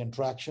credibility and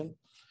traction.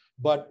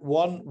 But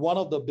one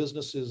of the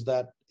businesses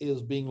that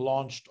is being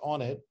launched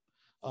on it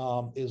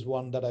is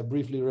one that I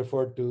briefly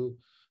referred to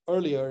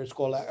earlier. It's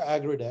called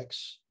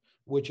Agridex,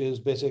 which is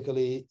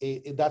basically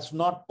that's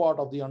not part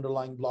of the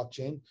underlying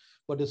blockchain,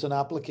 but it's an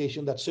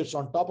application that sits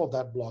on top of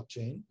that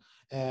blockchain.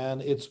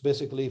 And it's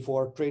basically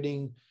for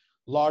trading,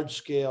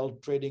 large-scale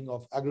trading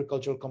of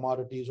agricultural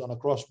commodities on a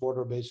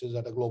cross-border basis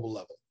at a global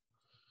level.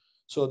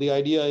 So the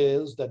idea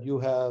is that you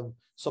have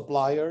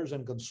suppliers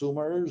and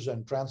consumers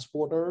and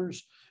transporters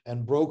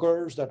and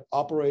brokers that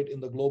operate in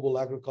the global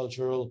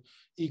agricultural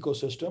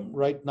ecosystem.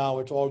 Right now,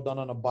 it's all done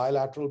on a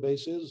bilateral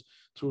basis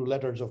through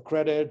letters of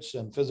credits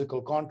and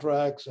physical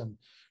contracts and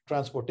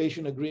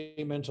transportation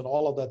agreements and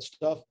all of that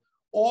stuff.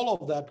 All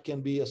of that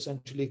can be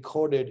essentially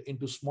coded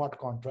into smart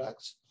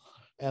contracts,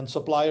 and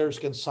suppliers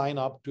can sign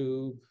up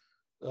to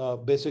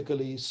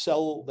basically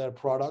sell their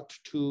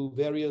product to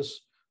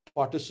various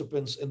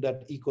participants in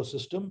that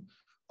ecosystem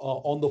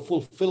on the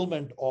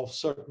fulfillment of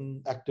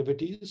certain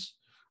activities.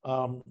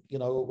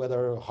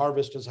 Whether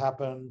harvest has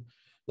happened,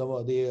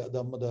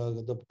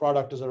 the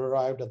product has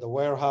arrived at the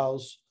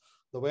warehouse.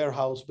 The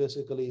warehouse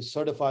basically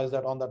certifies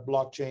that on that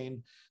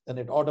blockchain, and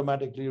it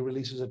automatically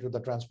releases it to the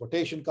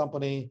transportation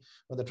company.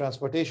 When the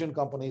transportation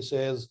company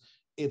says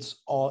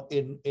it's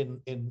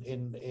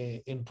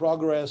in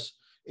progress,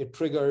 it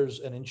triggers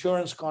an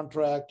insurance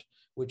contract,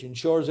 which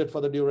insures it for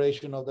the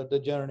duration of the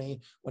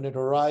journey. When it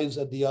arrives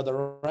at the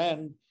other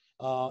end,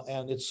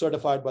 and it's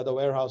certified by the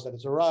warehouse that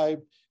it's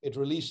arrived, it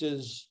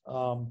releases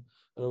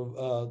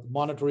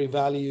monetary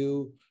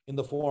value in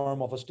the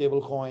form of a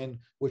stable coin,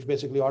 which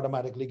basically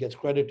automatically gets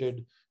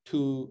credited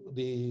to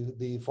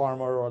the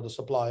farmer or the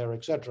supplier,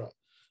 etc.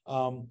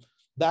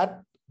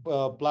 That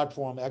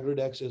platform,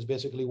 Agridex, is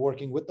basically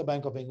working with the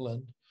Bank of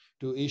England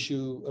to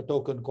issue a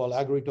token called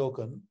Agri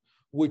Token,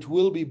 which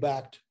will be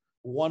backed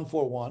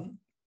 1-for-1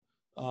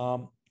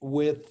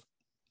 with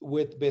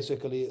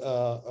basically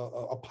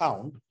a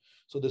pound.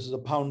 So this is a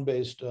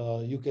pound-based,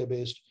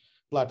 UK-based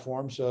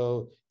platform.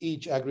 So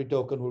each Agri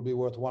Token will be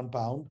worth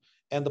 £1,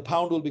 and the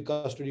pound will be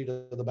custodied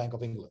at the Bank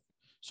of England.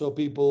 So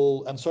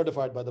people, and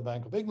certified by the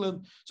Bank of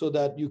England, so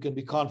that you can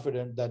be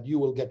confident that you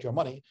will get your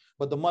money,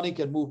 but the money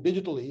can move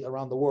digitally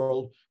around the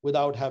world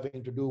without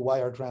having to do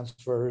wire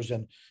transfers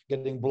and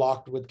getting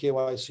blocked with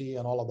KYC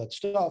and all of that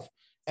stuff.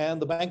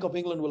 And the Bank of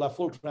England will have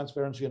full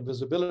transparency and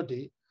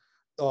visibility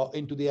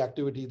into the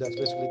activity that's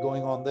basically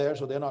going on there.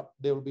 So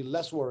they will be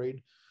less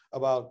worried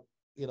about,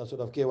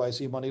 sort of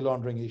KYC money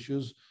laundering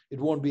issues. It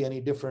won't be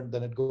any different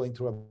than it going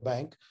through a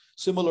bank.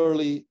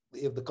 Similarly,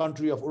 if the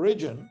country of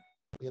origin,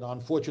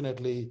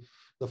 unfortunately,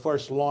 the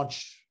first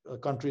launch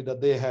country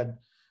that they had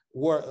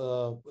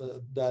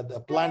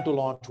that planned to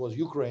launch was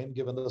Ukraine,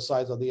 given the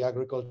size of the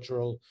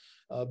agricultural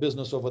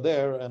business over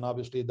there, and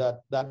obviously that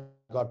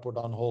got put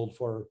on hold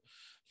for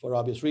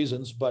obvious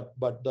reasons. But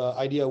the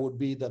idea would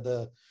be that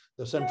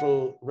the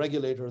central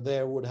regulator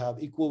there would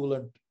have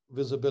equivalent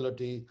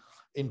visibility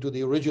into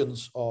the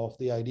origins of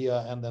the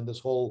idea, and then this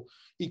whole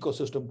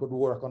ecosystem could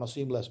work on a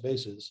seamless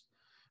basis.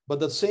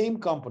 But the same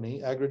company,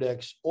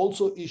 Agridex,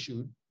 also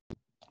issued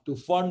to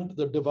fund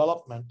the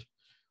development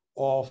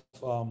of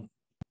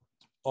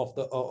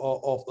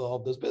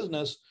this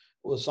business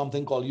was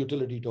something called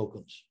utility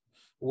tokens,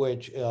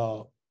 which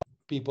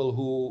people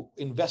who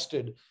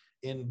invested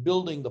in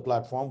building the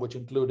platform, which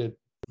included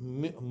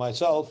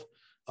myself,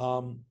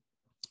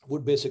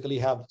 would basically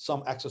have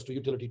some access to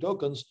utility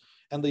tokens.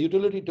 And the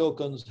utility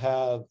tokens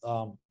have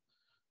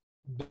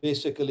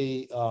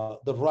basically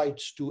the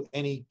rights to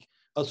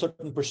a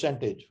certain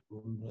percentage,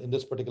 in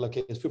this particular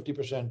case,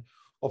 50%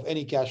 of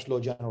any cash flow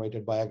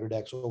generated by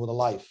Agridex over the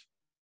life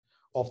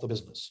of the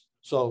business.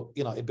 So,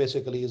 it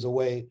basically is a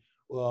way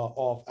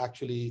of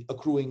actually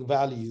accruing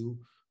value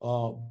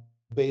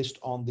based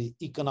on the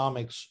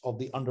economics of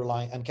the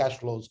underlying and cash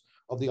flows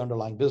of the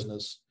underlying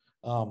business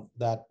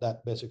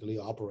that basically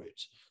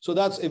operates. So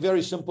that's a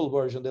very simple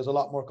version. There's a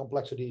lot more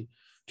complexity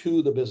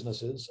to the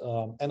businesses,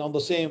 and on the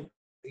same,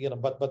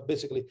 but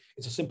basically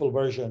it's a simple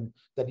version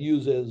that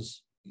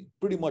uses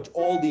pretty much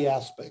all the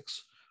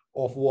aspects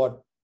of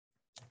what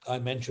I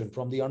mentioned,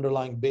 from the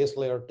underlying base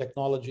layer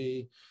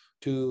technology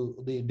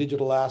to the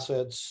digital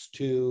assets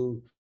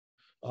to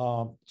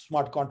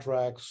smart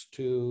contracts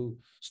to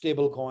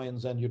stable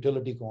coins and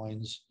utility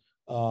coins.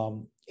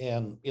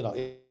 And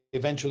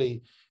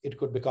eventually it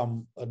could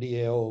become a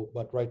DAO,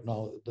 but right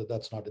now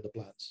that's not in the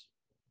plans.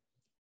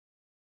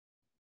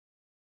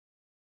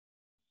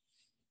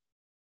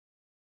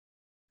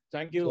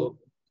 Thank you. So,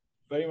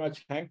 very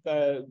much, Hank.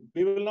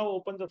 We will now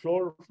open the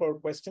floor for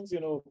questions.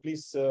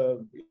 Please,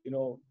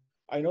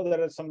 I know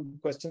there are some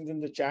questions in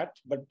the chat,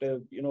 but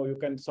you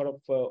can sort of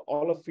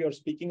all of your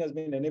speaking has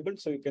been enabled,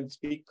 so you can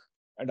speak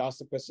and ask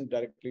the question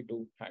directly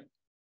to Hank.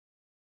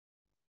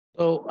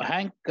 So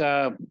Hank,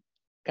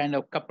 kind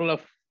of couple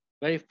of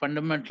very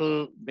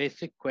fundamental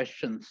basic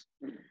questions.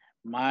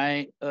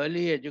 My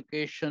early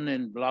education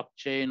in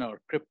blockchain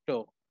or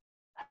crypto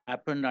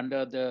happened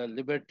under the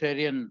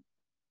libertarian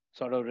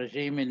sort of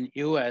regime in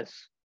US,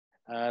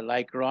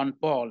 like Ron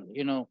Paul.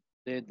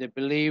 They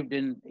believed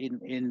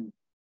in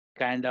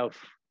kind of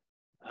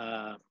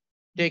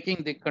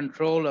taking the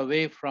control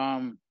away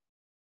from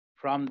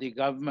the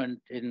government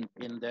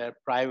in their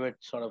private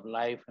sort of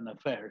life and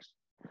affairs.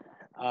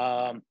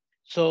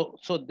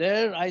 So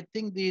there, I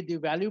think the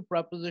value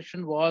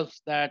proposition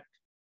was that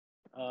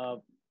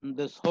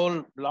this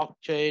whole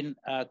blockchain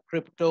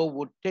crypto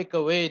would take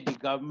away the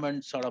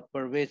government's sort of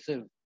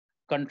pervasive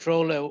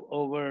control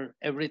over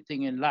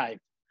everything in life.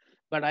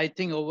 But I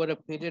think over a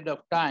period of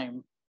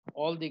time,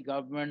 all the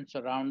governments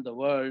around the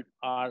world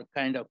are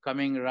kind of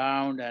coming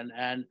around and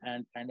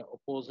kind of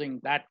opposing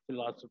that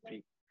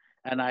philosophy.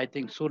 And I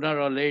think sooner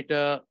or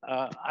later,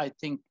 I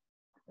think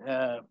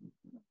that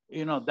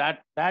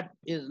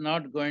is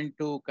not going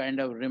to kind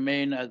of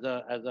remain as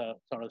a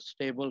sort of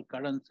stable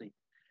currency.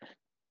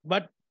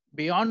 But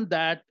beyond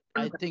that,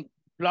 I think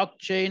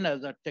blockchain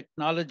as a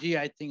technology,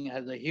 I think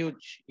has a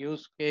huge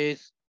use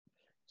case.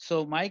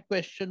 So my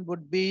question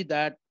would be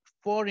that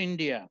for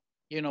India,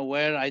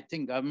 where I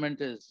think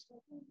government is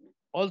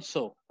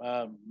also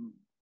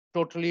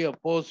totally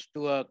opposed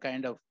to a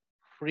kind of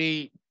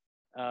free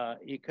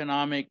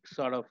economic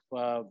sort of,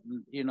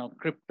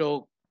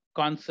 crypto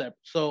concept.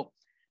 So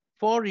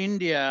for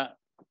India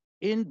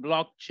in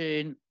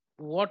blockchain,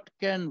 what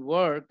can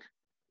work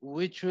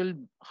which will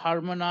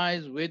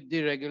harmonize with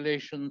the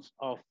regulations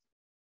of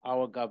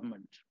our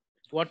government?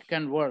 What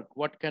can work?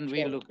 What can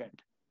we look at?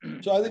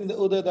 So I think,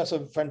 Uday, that's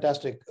a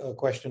fantastic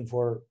question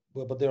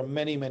but there are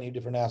many, many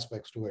different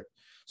aspects to it.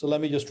 So let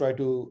me just try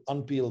to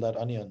unpeel that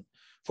onion.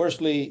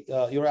 Firstly,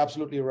 you're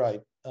absolutely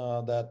right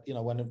that,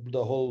 when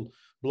the whole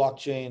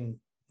blockchain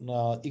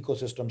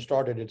ecosystem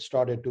started, it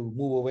started to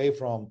move away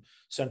from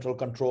central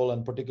control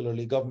and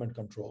particularly government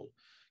control.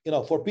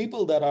 For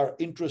people that are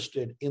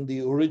interested in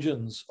the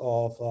origins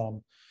of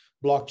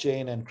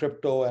blockchain and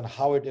crypto and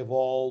how it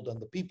evolved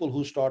and the people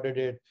who started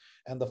it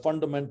and the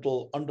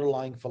fundamental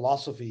underlying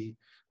philosophy,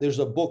 there's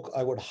a book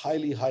I would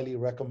highly, highly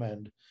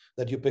recommend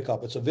that you pick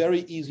up. It's a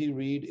very easy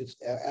read. It's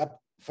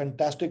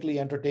fantastically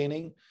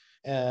entertaining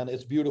and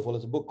it's beautiful.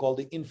 It's a book called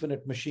The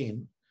Infinite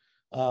Machine.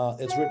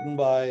 It's written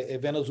by a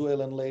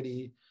Venezuelan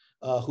lady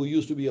who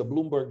used to be a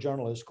Bloomberg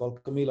journalist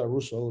called Camila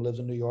Russo, who lives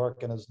in New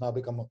York and has now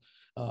become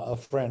a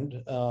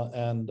friend.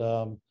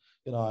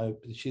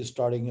 She's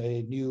starting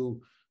a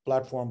new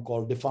platform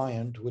called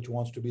Defiant, which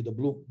wants to be the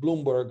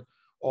Bloomberg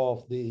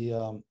of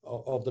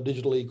the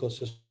digital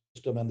ecosystem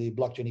and the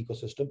blockchain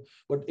ecosystem.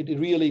 But it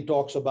really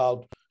talks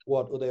about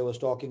what Uday was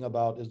talking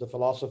about is the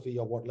philosophy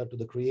of what led to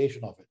the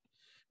creation of it.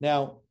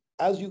 Now,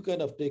 as you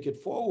kind of take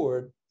it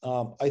forward,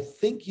 I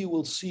think you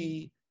will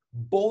see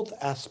both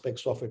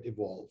aspects of it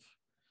evolve.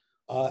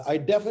 I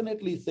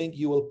definitely think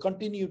you will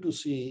continue to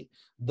see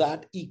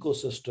that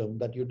ecosystem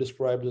that you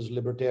described as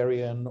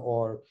libertarian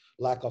or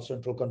lack of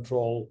central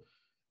control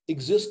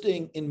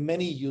existing in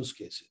many use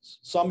cases.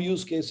 Some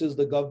use cases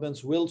the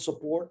governments will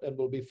support and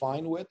will be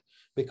fine with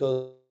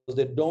because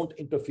they don't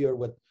interfere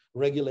with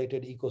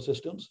regulated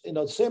ecosystems.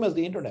 Same as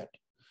the internet.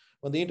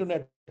 When the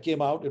internet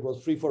came out, it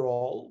was free for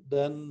all.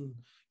 Then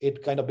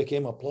it kind of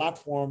became a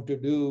platform to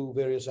do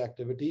various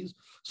activities.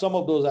 Some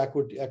of those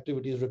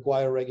activities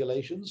require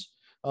regulations.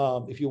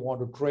 If you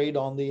want to trade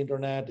on the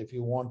internet, if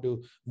you want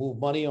to move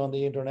money on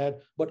the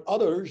internet, but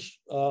others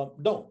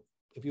don't.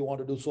 If you want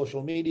to do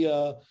social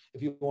media,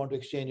 if you want to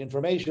exchange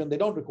information, they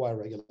don't require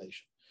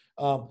regulation.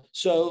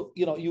 So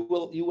you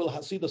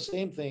will see the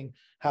same thing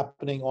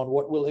happening on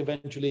what will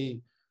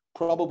eventually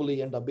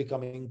probably end up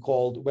becoming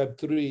called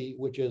Web3,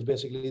 which is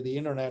basically the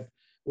internet,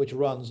 which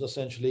runs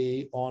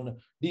essentially on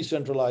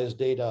decentralized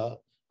data,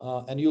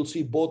 and you'll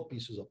see both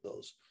pieces of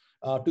those.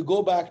 To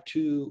go back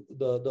to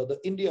the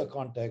India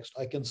context,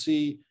 I can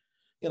see,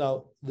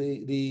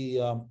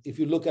 if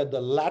you look at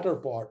the latter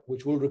part,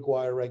 which will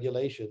require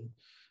regulation,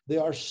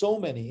 there are so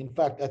many. In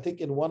fact, I think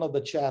in one of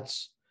the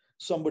chats,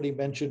 somebody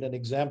mentioned an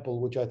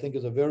example, which I think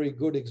is a very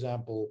good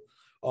example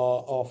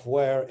of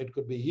where it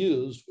could be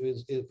used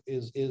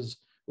is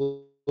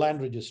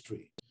land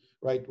registry,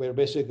 right? Where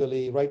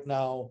basically right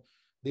now,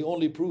 the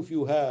only proof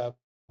you have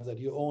that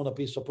you own a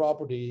piece of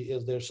property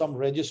is there's some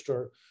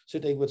register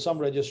sitting with some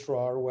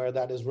registrar where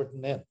that is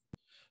written in.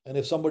 And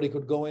if somebody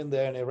could go in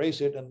there and erase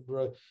it and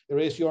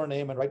erase your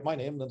name and write my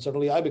name, then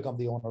suddenly I become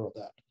the owner of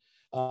that.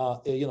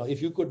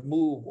 If you could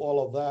move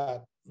all of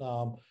that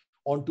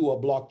onto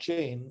a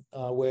blockchain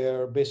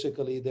where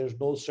basically there's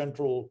no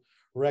central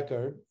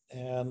record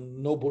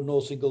and no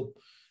single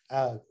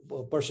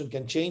person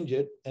can change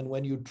it. And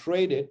when you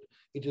trade it,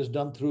 it is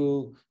done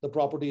through, the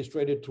property is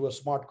traded through a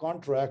smart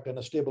contract and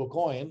a stable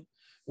coin.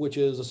 which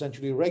is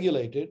essentially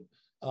regulated,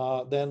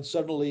 then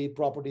suddenly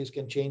properties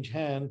can change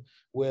hand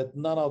with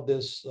none of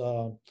this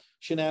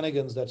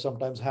shenanigans that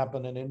sometimes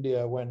happen in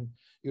India when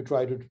you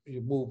try to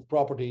move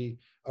property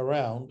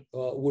around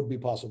would be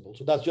possible.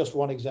 So that's just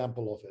one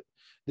example of it.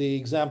 The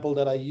example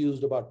that I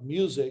used about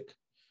music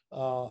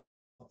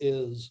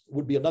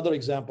would be another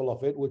example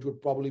of it, which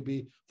would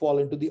probably fall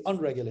into the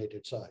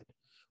unregulated side,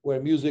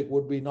 where music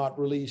would be not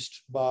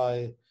released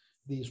by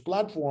these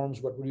platforms,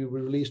 but would be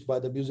released by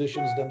the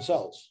musicians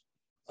themselves.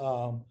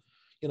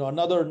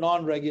 Another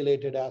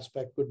non-regulated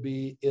aspect could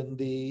be in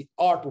the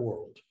art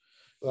world.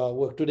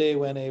 Where today,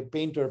 when a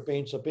painter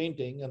paints a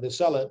painting and they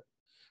sell it,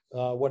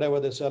 whatever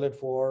they sell it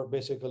for,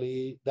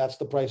 basically that's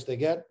the price they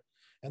get.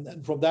 And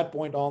then from that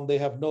point on, they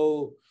have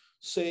no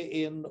say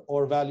in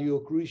or value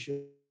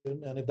accretion.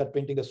 And if that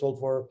painting is sold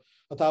for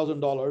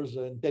 $1,000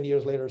 and 10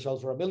 years later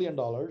sells for $1 million,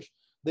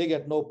 they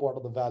get no part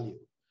of the value.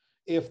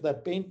 If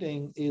that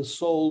painting is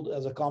sold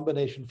as a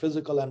combination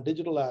physical and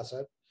digital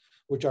asset,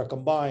 which are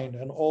combined,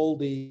 and all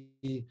the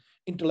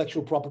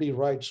intellectual property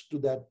rights to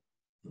that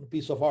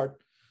piece of art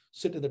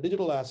sit in the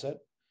digital asset,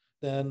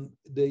 then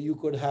you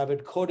could have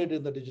it coded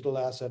in the digital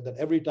asset that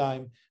every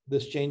time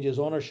this changes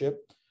ownership,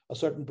 a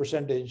certain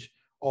percentage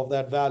of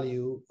that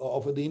value,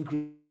 of the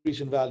increase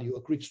in value,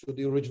 accretes to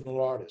the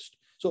original artist.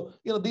 So,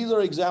 these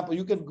are examples.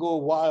 You can go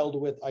wild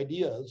with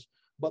ideas,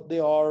 but they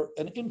are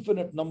an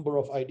infinite number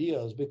of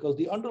ideas because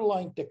the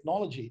underlying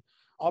technology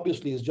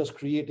obviously is just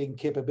creating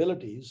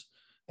capabilities.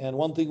 And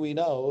one thing we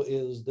know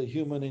is the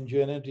human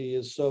ingenuity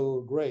is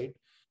so great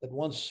that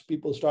once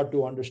people start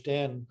to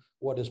understand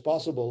what is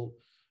possible,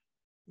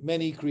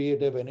 many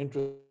creative and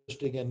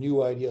interesting and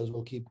new ideas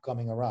will keep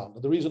coming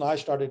around. The reason I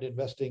started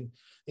investing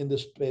in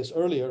this space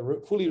earlier,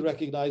 fully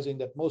recognizing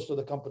that most of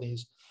the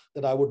companies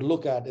that I would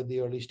look at in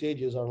the early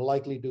stages are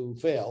likely to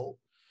fail,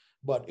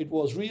 but it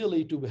was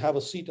really to have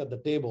a seat at the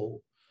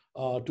table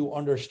to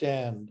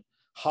understand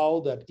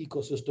how that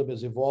ecosystem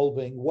is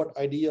evolving, what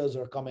ideas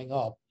are coming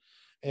up.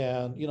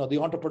 And, the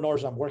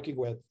entrepreneurs I'm working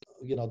with,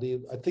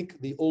 I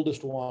think the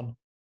oldest one,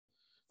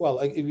 well,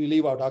 if you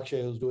leave out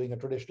Akshay, who's doing a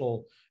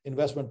traditional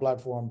investment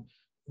platform,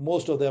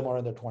 most of them are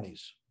in their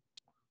 20s.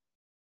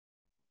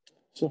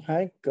 So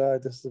Hank,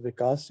 this is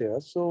Vikas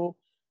here. So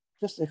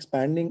just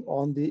expanding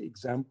on the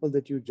example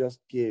that you just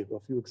gave, a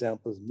few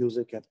examples,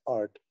 music and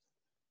art.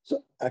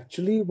 So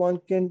actually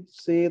one can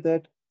say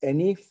that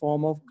any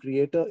form of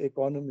creator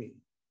economy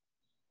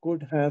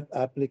could have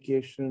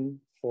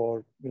application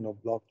for,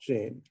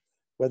 blockchain,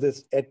 whether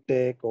it's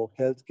edtech or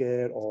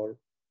healthcare or,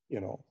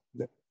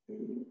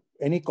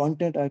 any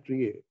content I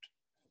create,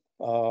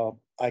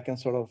 I can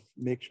sort of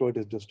make sure it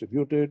is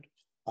distributed.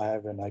 I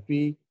have an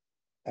IP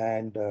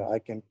and I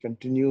can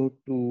continue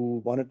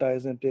to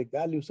monetize and take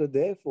value. So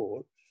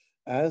therefore,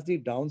 as the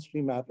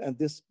downstream app, and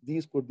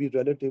these could be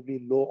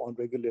relatively low on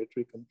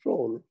regulatory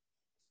control.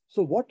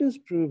 So what is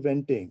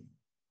preventing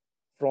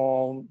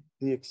from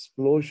the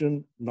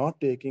explosion not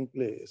taking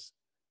place,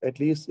 at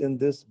least in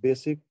this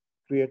basic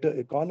creator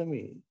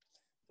economy,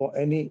 for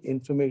any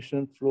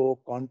information flow,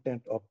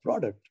 content, or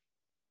product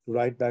to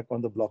write back on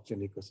the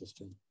blockchain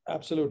ecosystem?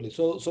 Absolutely.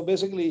 So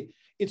basically,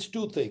 it's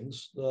two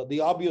things.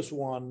 The obvious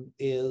one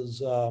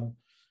is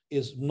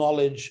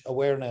knowledge,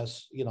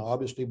 awareness.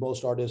 Obviously,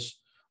 most artists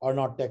are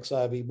not tech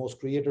savvy. Most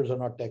creators are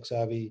not tech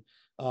savvy,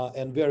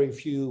 and very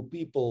few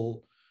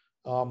people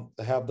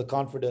have the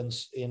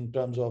confidence in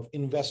terms of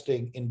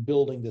investing in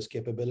building this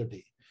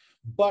capability.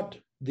 But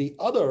the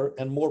other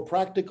and more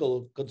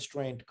practical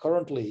constraint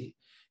currently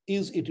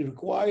is it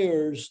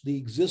requires the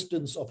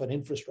existence of an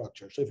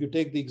infrastructure. So if you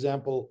take the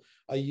example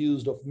I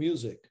used of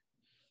music,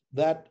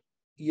 that,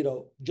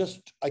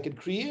 I can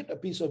create a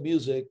piece of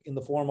music in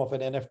the form of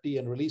an NFT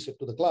and release it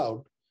to the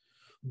cloud.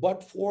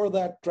 But for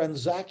that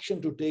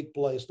transaction to take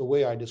place the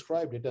way I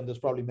described it, and there's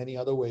probably many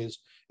other ways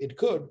it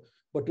could,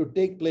 but to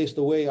take place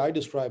the way I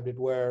described it,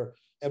 where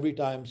every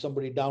time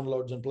somebody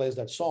downloads and plays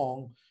that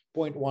song,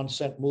 0.1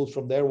 cent moves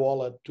from their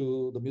wallet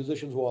to the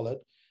musician's wallet,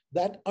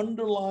 that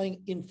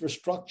underlying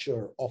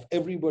infrastructure of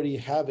everybody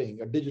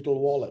having a digital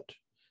wallet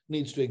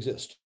needs to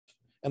exist.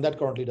 And that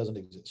currently doesn't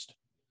exist.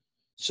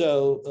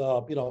 So,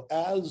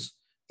 as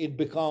it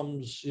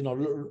becomes,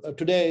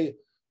 today,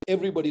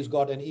 everybody's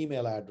got an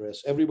email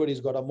address,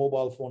 everybody's got a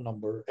mobile phone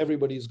number,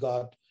 everybody's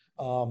got,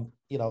 so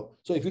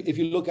if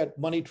you look at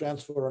money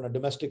transfer on a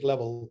domestic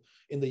level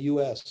in the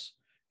US,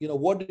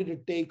 what did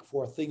it take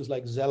for things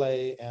like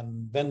Zelle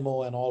and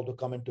Venmo and all to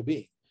come into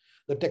being?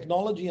 The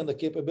technology and the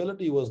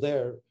capability was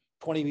there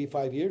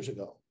 25 years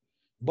ago.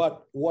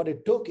 But what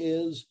it took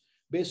is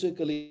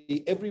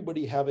basically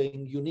everybody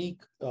having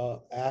unique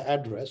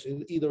address,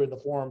 either in the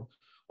form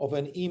of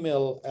an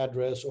email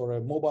address or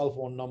a mobile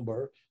phone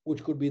number,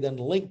 which could be then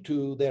linked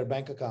to their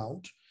bank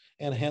account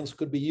and hence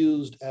could be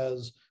used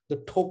as the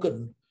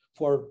token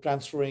for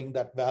transferring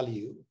that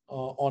value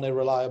on a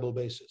reliable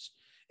basis.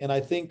 And I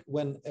think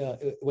when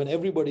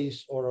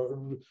everybody's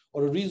or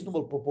a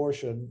reasonable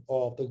proportion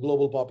of the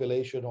global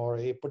population or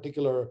a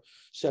particular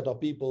set of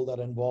people that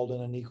are involved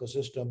in an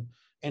ecosystem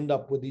end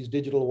up with these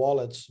digital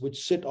wallets,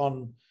 which sit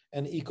on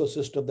an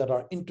ecosystem that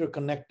are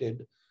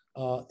interconnected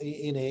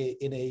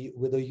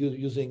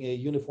using a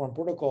uniform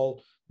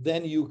protocol,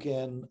 then you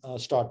can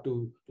start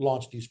to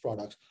launch these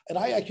products. And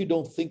I actually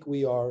don't think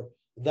we are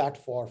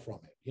that far from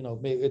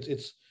it. Maybe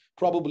it's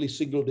probably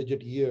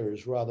single-digit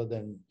years rather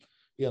than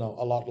a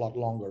lot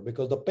longer,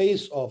 because the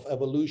pace of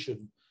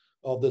evolution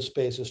of this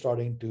space is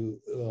starting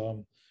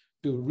to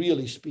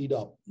really speed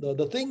up.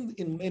 The thing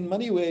in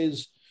many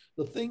ways,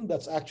 the thing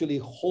that's actually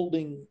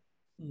holding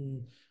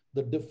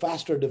the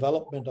faster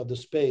development of the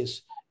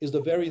space is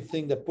the very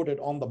thing that put it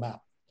on the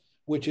map,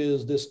 which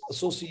is this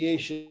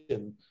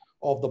association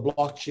of the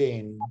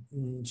blockchain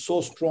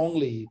so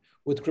strongly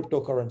with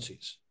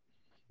cryptocurrencies.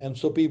 And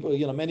so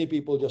many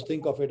people just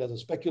think of it as a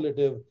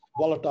speculative,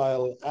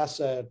 volatile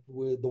asset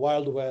with the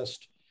Wild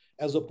West,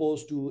 as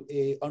opposed to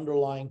a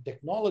underlying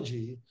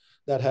technology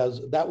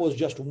that was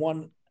just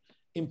one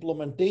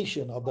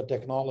implementation of the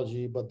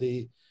technology, but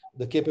the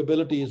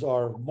capabilities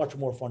are much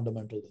more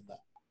fundamental than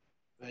that.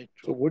 Right.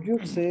 So would you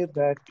say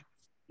that,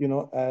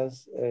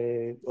 as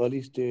a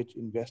early stage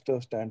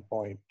investor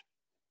standpoint,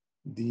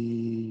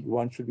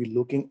 one should be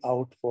looking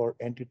out for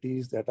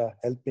entities that are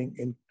helping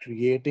in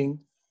creating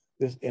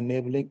this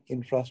enabling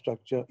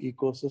infrastructure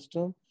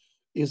ecosystem?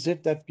 Is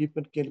it that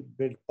people can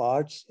build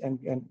parts and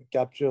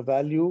capture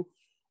value,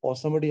 or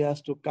somebody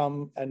has to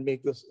come and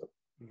make this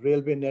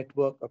railway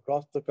network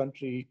across the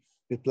country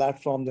with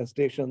platforms and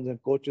stations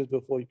and coaches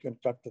before you can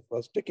cut the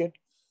first ticket?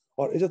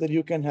 Or is it that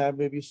you can have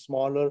maybe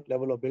smaller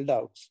level of build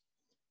outs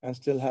and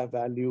still have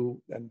value,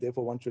 and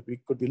therefore one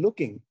could be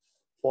looking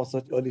for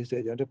such early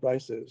stage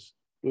enterprises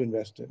to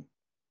invest in?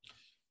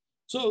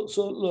 So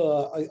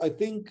I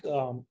think,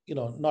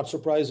 not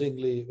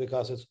surprisingly,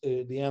 because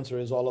the answer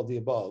is all of the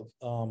above.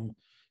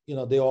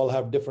 They all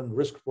have different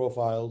risk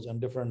profiles and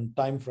different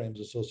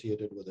timeframes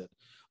associated with it.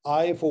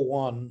 I, for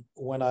one,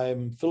 when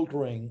I'm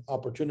filtering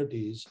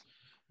opportunities,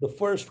 the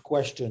first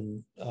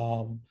question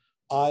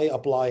I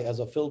apply as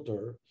a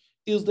filter: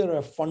 is there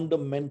a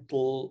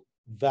fundamental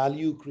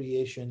value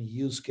creation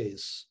use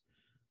case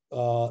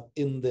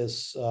in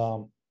this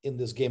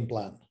game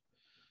plan?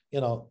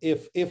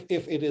 If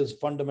it is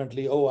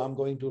fundamentally, I'm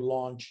going to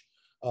launch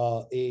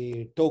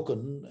a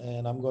token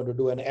and I'm going to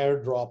do an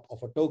airdrop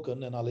of a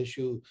token and I'll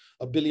issue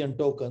 1 billion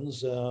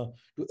tokens to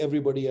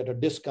everybody at a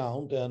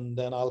discount, and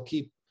then I'll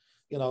keep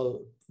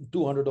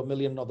 200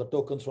 million of the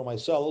tokens for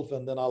myself,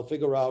 and then I'll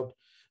figure out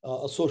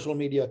a social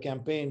media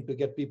campaign to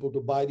get people to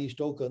buy these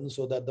tokens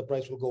so that the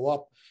price will go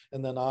up,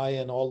 and then I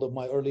and all of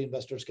my early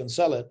investors can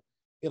sell it.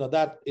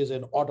 That is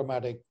an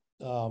automatic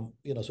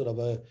sort of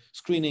a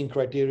screening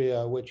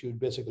criteria, which you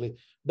basically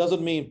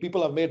doesn't mean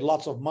people have made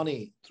lots of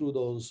money through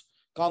those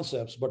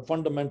concepts, but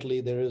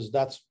fundamentally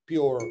that's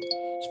pure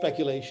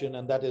speculation,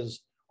 and that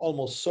is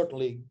almost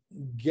certainly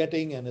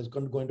getting and is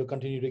going to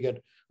continue to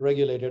get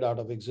regulated out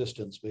of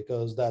existence,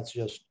 because that's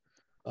just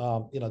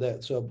that.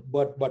 So,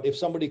 but if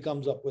somebody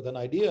comes up with an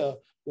idea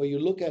where you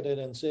look at it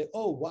and say,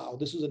 oh wow,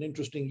 this is an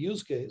interesting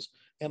use case,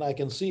 and I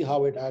can see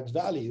how it adds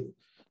value,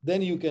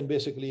 then you can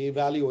basically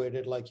evaluate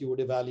it like you would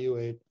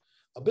evaluate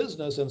a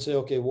business and say,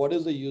 okay, what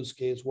is the use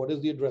case? What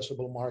is the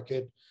addressable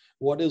market?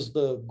 What is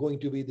going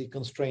to be the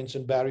constraints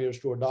and barriers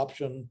to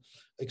adoption,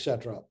 et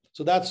cetera?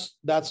 So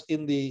that's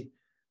in the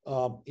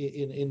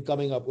in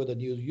coming up with a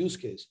new use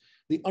case.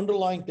 The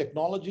underlying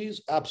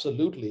technologies,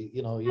 absolutely,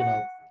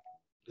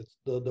 it's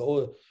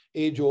the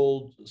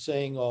age-old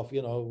saying of,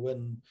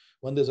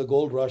 when there's a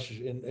gold rush,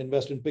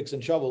 invest in picks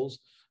and shovels,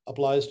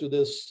 applies to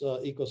this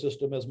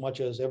ecosystem as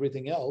much as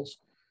everything else.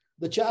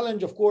 The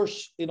challenge, of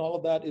course, in all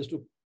of that is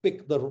to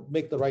make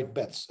the right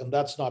bets, and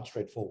that's not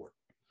straightforward.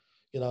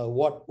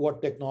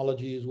 What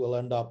technologies will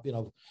end up,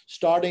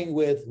 starting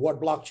with what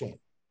blockchain.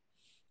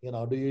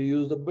 Do you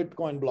use the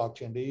Bitcoin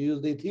blockchain? Do you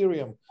use the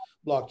Ethereum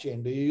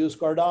blockchain? Do you use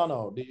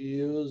Cardano? Do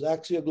you use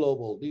Axia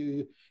Global?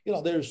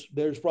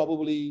 There's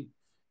probably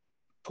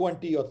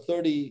 20 or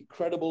 30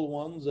 credible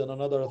ones and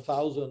another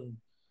 1,000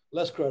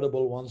 less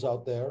credible ones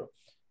out there.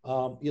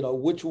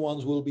 Which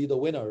ones will be the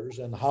winners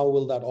and how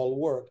will that all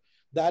work?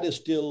 That is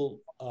still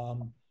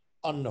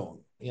unknown.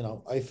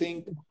 I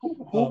think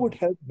who would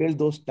help build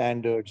those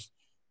standards?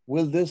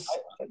 Would you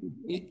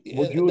need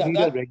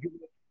a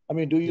regulator? I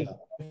mean, do you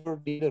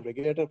need a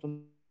regulator from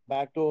the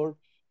back door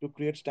to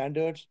create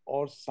standards,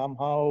 or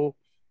somehow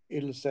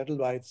it'll settle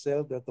by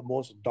itself that the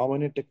most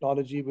dominant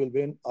technology will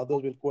win,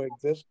 others will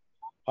coexist?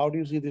 How do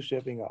you see this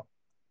shaping up?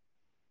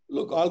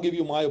 Look, I'll give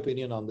you my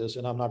opinion on this,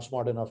 and I'm not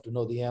smart enough to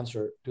know the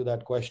answer to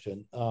that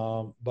question.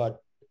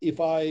 But if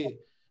I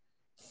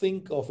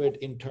think of it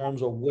in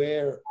terms of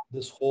where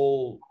this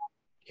whole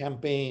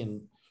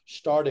campaign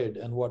started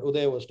and what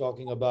Uday was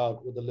talking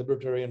about with the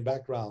libertarian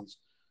backgrounds,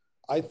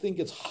 I think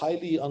it's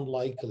highly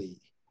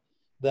unlikely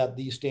that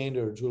these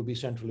standards will be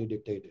centrally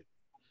dictated.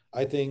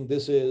 I think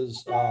this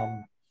is,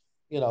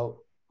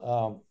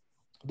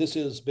 this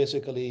is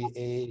basically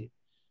a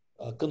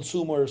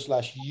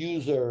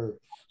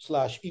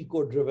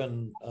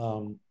consumer/user/eco-driven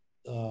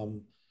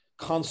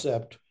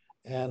concept,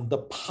 and the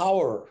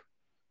power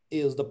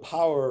is the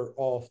power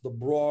of the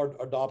broad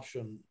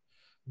adoption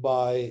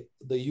by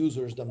the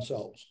users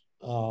themselves.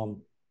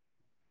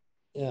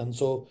 And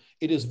so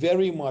it is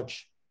very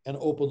much an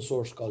open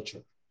source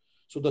culture.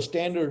 So the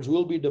standards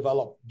will be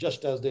developed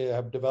just as they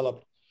have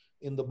developed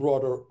in the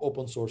broader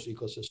open source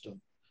ecosystem.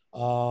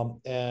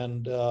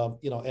 And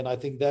I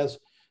think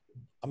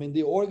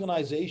the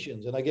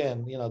organizations, and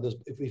again, this,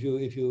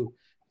 if you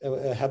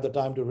have the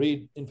time to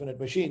read Infinite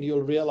Machine,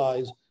 you'll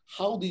realize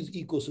how these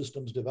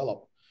ecosystems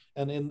develop.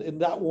 And in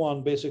that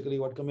one, basically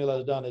what Camilla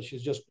has done is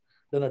she's just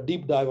done a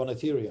deep dive on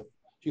Ethereum.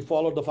 She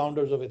followed the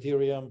founders of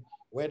Ethereum.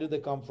 Where did they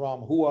come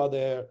from? Who are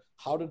there?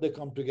 How did they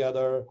come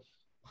together?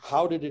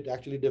 How did it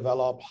actually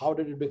develop? How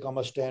did it become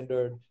a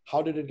standard?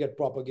 How did it get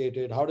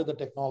propagated? How did the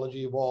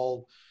technology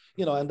evolve?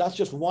 And that's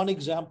just one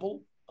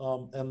example.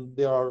 And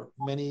there are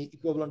many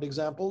equivalent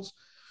examples,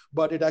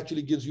 but it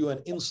actually gives you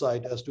an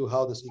insight as to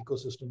how this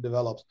ecosystem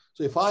develops.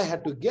 So if I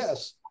had to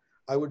guess,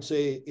 I would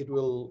say it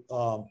will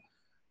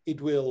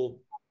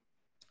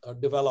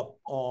develop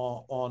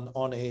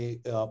on a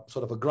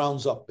sort of a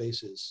grounds up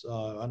basis,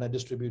 on a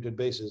distributed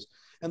basis.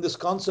 And this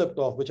concept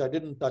of, which I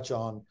didn't touch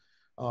on,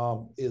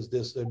 is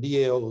this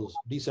DAOs,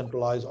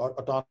 decentralized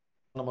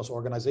autonomous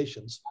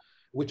organizations,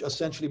 which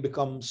essentially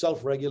become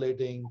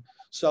self-regulating,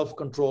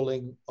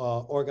 self-controlling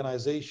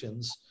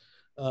organizations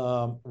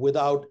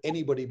without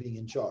anybody being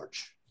in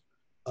charge.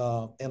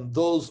 And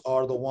those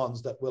are the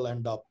ones that will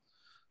end up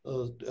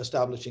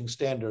establishing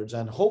standards.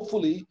 And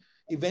hopefully,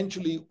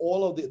 eventually,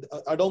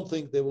 I don't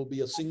think there will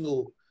be a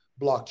single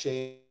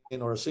blockchain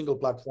or a single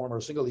platform or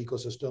a single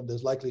ecosystem.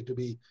 There's likely to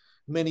be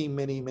many,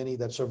 many, many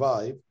that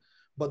survive.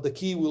 But the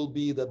key will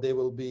be that there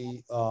will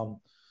be sort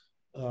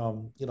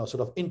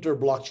of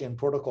inter-blockchain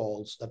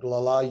protocols that will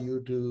allow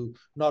you to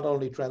not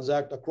only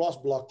transact across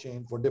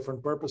blockchain for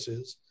different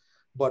purposes,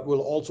 but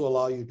will also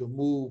allow you to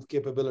move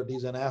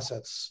capabilities and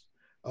assets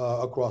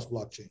across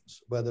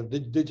blockchains, whether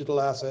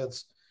digital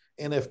assets,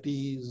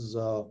 NFTs,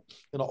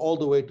 all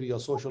the way to your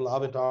social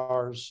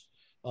avatars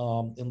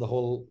in the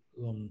whole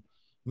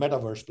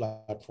metaverse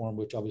platform,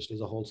 which obviously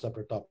is a whole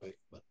separate topic.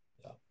 But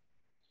yeah.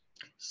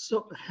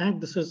 So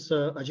Hank, this is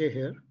Ajay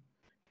here.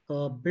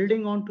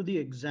 Building on to the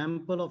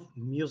example of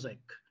music,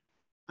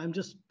 I'm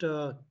just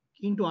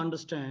keen to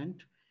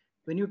understand,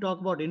 when you talk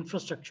about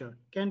infrastructure,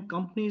 can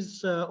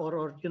companies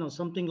or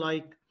something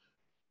like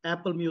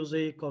Apple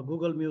Music or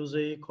Google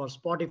Music or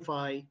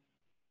Spotify,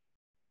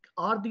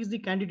 are these the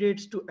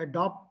candidates to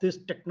adopt this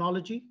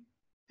technology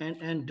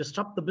and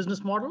disrupt the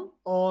business model,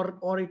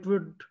 or it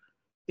would,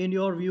 in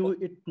your view,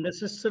 it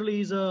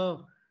necessarily is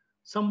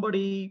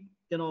somebody,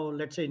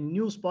 let's say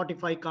new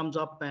Spotify comes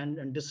up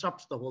and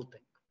disrupts the whole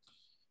thing?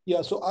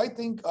 Yeah, so I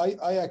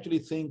actually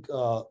think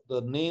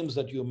the names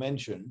that you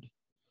mentioned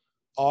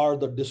are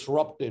the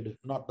disrupted,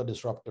 not the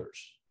disruptors.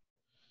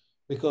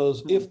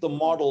 Because if the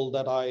model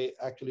that I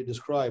actually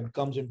described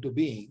comes into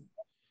being,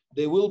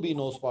 there will be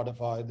no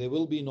Spotify, there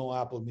will be no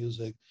Apple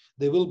Music,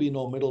 there will be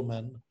no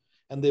middlemen,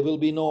 and there will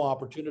be no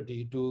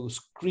opportunity to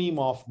scream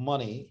off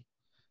money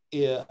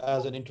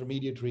as an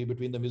intermediary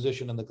between the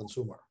musician and the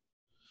consumer.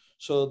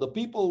 So the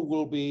people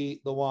will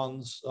be the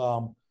ones,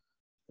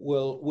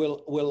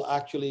 will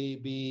actually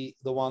be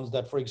the ones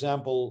that, for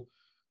example,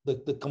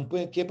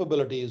 the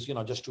capabilities,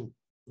 just to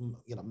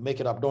make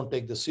it up, don't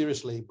take this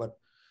seriously, but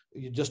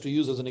just to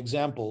use as an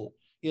example,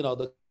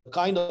 the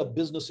kind of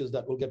businesses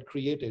that will get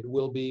created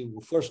will be,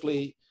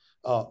 firstly,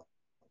 the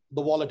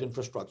wallet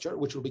infrastructure,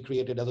 which will be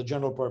created as a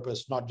general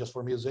purpose, not just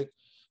for music.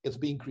 It's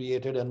being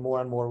created and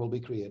more will be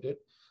created.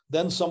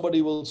 Then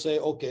somebody will say,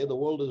 okay, the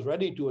world is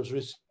ready to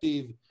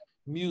receive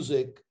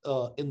music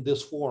in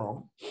this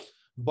form,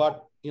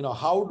 but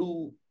how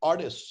do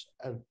artists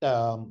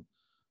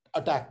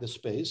attack this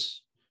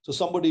space? So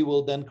somebody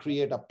will then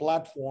create a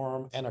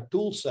platform and a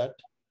tool set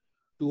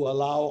to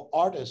allow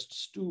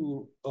artists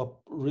to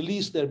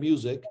release their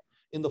music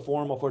in the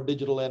form of a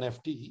digital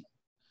NFT.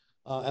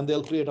 And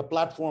they'll create a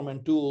platform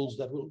and tools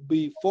that will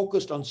be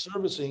focused on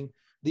servicing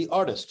the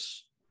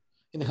artists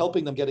in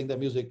helping them getting their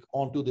music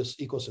onto this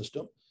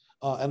ecosystem.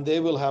 And they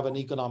will have an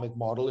economic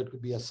model. It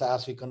could be a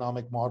SaaS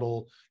economic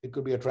model. It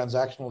could be a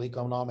transactional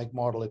economic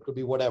model. It could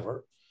be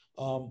whatever.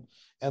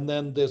 And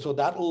then so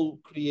that will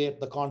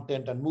create the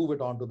content and move it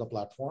onto the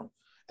platform.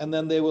 And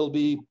then there will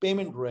be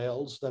payment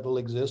rails that will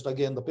exist.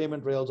 Again, the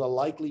payment rails are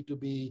likely to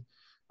be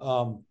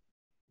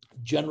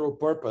general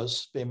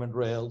purpose payment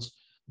rails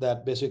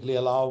that basically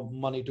allow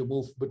money to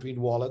move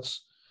between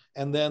wallets.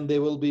 And then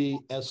there will be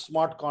a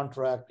smart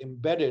contract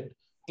embedded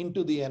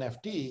into the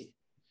NFT,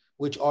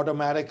 which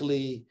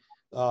automatically,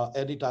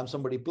 anytime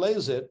somebody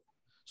plays it.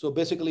 So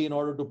basically, in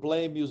order to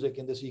play music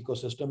in this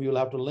ecosystem, you'll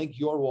have to link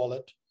your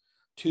wallet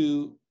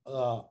to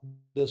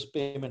this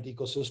payment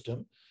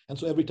ecosystem. And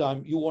so every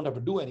time, you won't have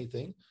to do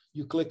anything.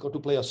 You click to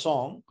play a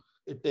song.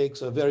 It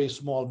takes a very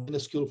small,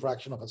 minuscule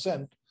fraction of a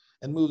cent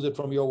and moves it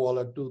from your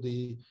wallet to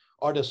the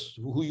artist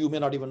who you may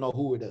not even know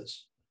who it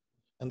is.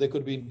 And they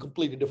could be in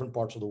completely different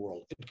parts of the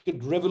world. It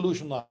could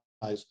revolutionize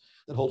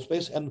that whole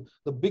space. And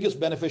the biggest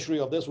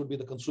beneficiary of this would be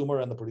the consumer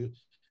and the producer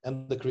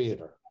and the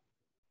creator.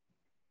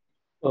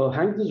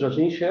 Hank, this is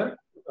Rajneesh here.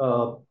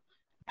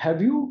 have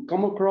you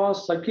come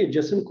across, slightly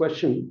adjacent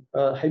question,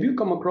 have you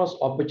come across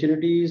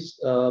opportunities,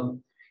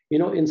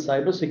 in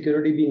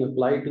cybersecurity being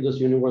applied to this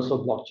universe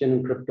of blockchain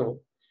and crypto?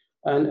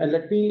 And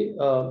let me,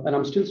 and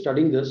I'm still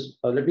studying this,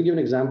 let me give an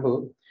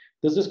example.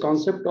 There's this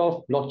concept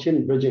of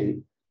blockchain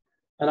bridging.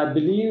 And I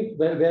believe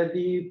where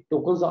the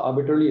tokens are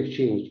arbitrarily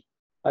exchanged,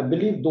 I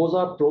believe those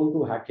are prone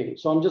to hacking.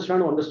 So I'm just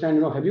trying to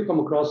understand, have you come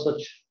across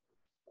such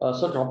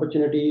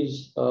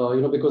opportunities,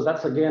 because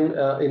that's again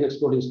in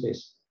exploding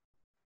space.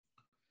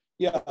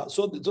 Yeah,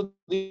 so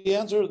the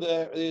answer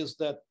there is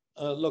that,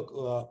 look,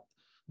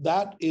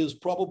 that is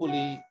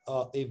probably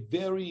a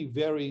very,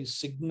 very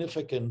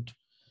significant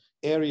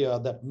area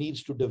that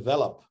needs to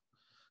develop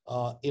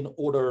in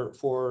order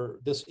for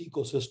this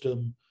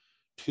ecosystem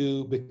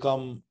to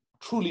become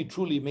truly,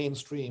 truly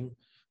mainstream,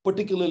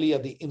 particularly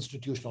at the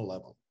institutional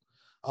level.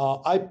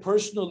 I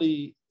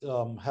personally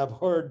have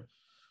heard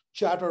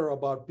chatter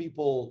about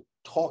people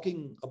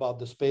talking about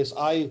the space.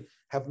 I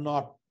have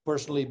not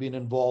personally been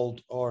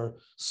involved or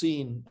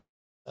seen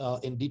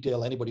in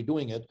detail anybody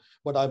doing it,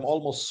 but I'm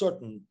almost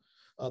certain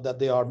that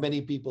there are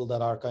many people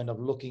that are kind of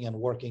looking and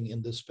working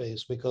in this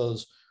space,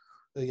 because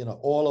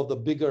all of the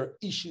bigger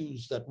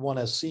issues that one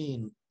has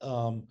seen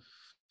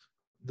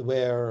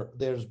where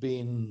there's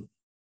been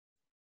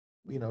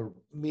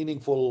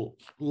meaningful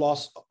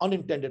loss,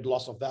 unintended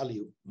loss of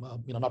value,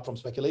 not from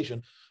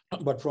speculation,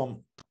 but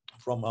from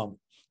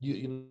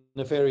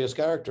nefarious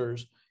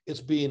characters. It's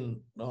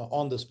been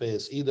on the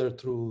space either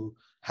through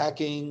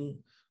hacking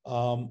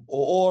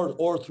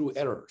or through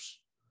errors,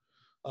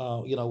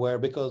 where,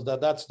 because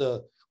that's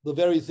the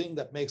very thing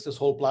that makes this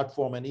whole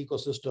platform and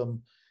ecosystem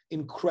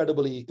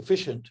incredibly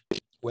efficient,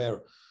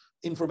 where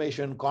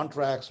information,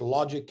 contracts,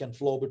 logic can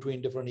flow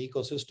between different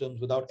ecosystems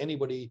without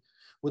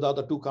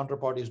the two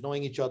counterparties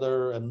knowing each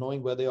other and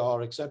knowing where they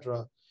are,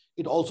 etc.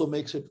 It also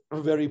makes it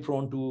very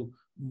prone to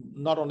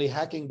not only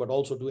hacking, but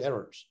also to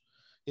errors.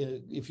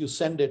 If you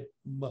send it,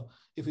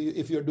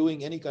 if you're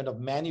doing any kind of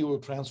manual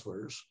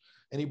transfers,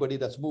 anybody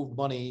that's moved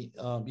money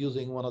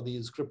using one of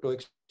these crypto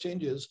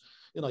exchanges,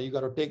 you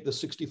got to take the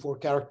 64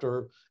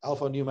 character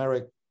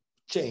alphanumeric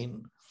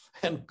chain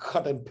and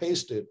cut and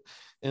paste it.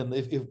 And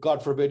if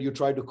God forbid you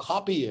try to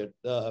copy it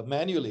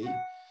manually,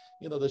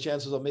 the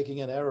chances of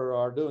making an error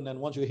are done. And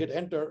once you hit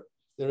enter,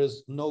 there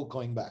is no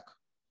going back.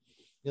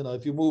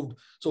 If you moved,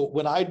 so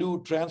when I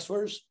do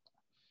transfers,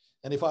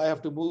 and if I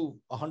have to move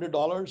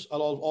 $100,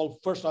 I'll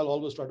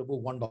always try to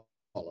move $1,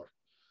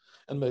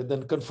 and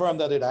then confirm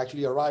that it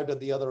actually arrived at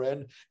the other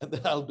end, and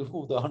then I'll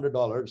move the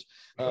 $100.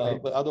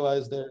 But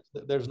otherwise,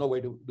 there's no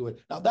way to do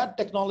it. Now that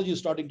technology is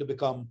starting to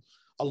become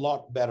a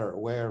lot better,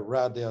 where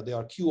rather there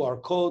are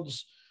QR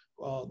codes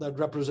that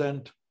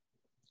represent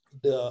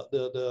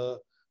the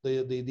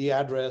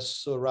address.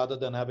 So rather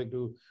than having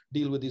to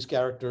deal with these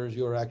characters,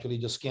 you're actually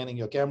just scanning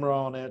your camera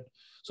on it.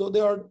 So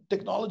there are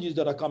technologies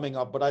that are coming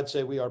up, but I'd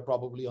say we are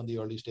probably on the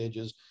early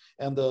stages.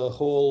 And the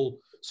whole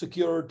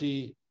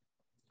security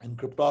and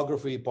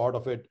cryptography part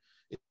of it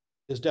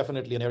is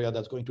definitely an area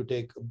that's going to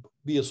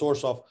be a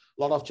source of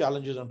a lot of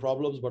challenges and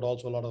problems, but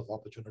also a lot of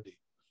opportunity.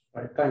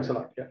 Right. Thanks a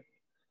lot. Yeah.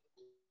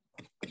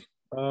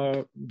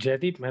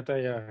 Jaideep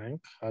Mehta,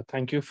 Hank.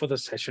 Thank you for the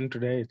session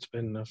today. It's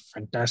been a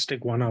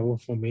fantastic 1 hour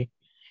for me.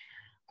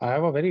 I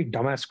have a very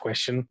dumbass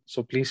question,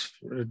 so please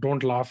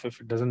don't laugh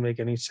if it doesn't make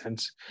any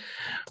sense.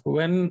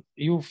 When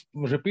you've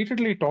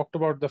repeatedly talked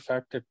about the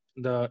fact that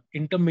the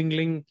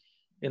intermingling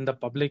in the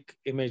public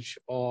image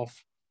of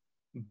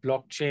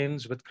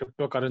blockchains with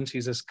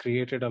cryptocurrencies has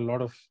created a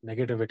lot of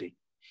negativity.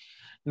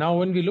 Now,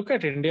 when we look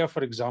at India,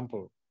 for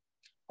example,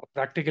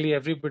 practically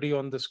everybody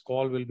on this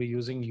call will be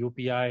using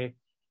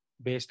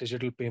UPI-based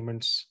digital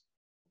payments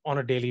on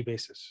a daily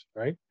basis,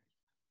 right?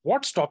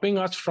 What's stopping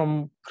us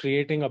from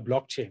creating a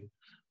blockchain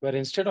where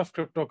instead of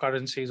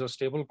cryptocurrencies or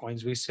stable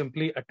coins, we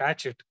simply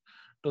attach it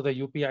to the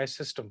UPI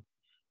system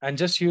and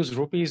just use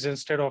rupees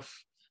instead of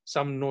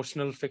some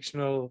notional,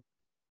 fictional,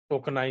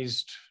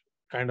 tokenized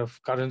kind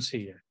of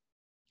currency?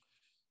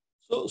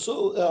 It's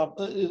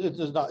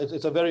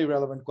a very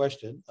relevant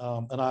question,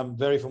 and I'm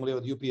very familiar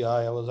with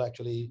UPI. I was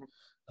actually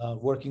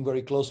working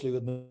very closely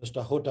with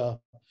Mr. Hota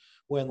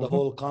when the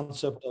whole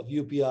concept of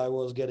UPI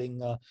was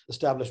getting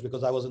established,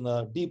 because I was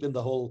deep in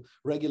the whole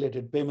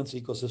regulated payments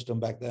ecosystem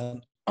back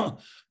then.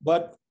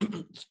 But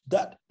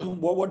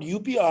what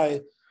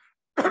UPI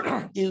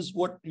is,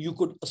 what you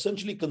could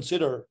essentially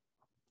consider,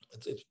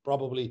 it's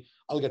probably,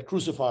 I'll get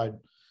crucified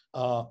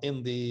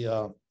in the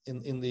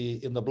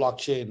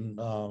blockchain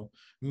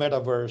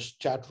metaverse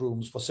chat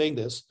rooms for saying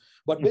this,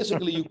 but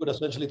basically you could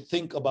essentially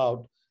think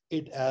about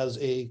it as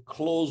a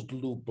closed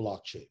loop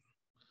blockchain.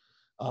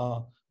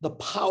 The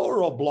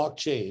power of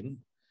blockchain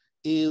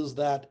is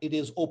that it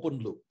is open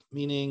loop,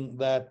 meaning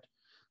that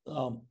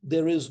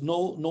there is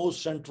no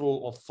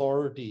central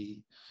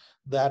authority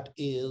that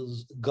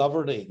is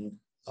governing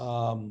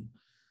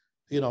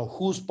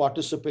who's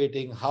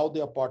participating, how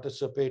they're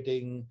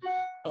participating,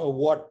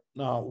 how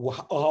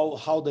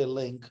they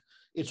link.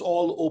 It's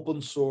all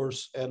open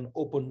source and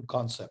open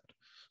concept.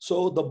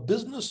 So the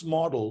business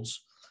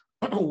models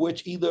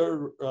which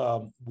either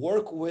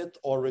work with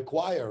or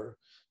require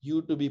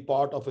you to be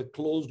part of a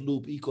closed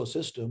loop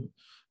ecosystem,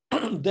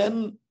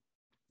 then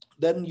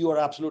you are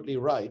absolutely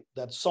right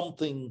that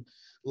something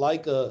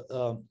like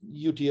a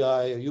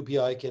UTI or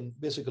UPI can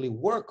basically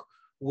work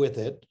with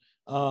it.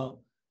 Because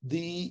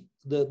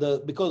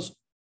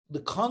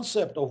the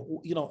concept of,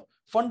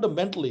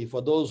 fundamentally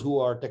for those who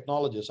are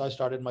technologists, I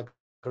started my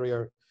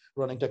career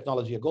running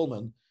technology at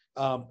Goldman.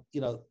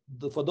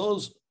 For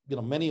those,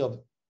 many of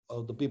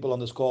the people on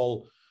this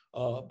call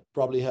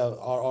probably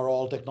are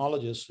all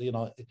technologists.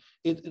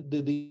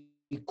 The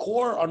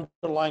core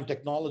underlying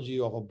technology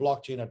of a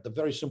blockchain at the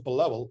very simple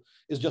level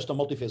is just a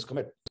multi-phase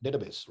commit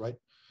database, right?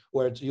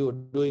 Where you're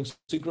doing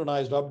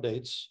synchronized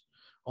updates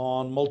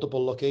on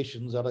multiple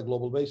locations at a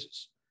global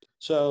basis.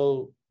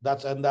 So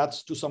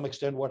that's to some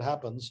extent what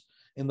happens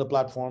in the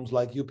platforms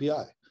like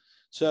UPI.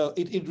 So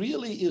it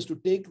really is to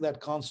take that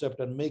concept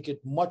and make it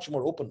much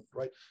more open,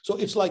 right? So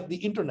it's like the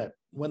internet.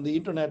 When the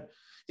internet,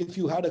 if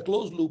you had a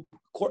closed loop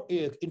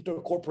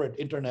intercorporate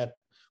internet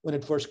when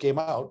it first came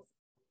out,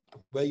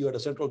 where you had a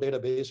central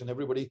database and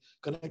everybody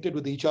connected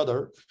with each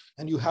other,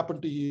 and you happen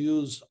to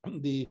use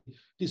the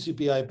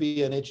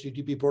TCP/IP and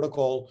HTTP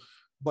protocol,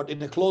 but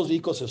in a closed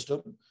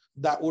ecosystem,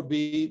 that would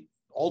be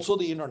also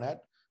the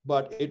internet,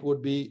 but it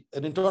would be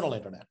an internal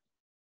internet,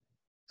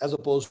 as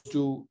opposed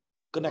to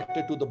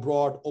connected to the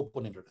broad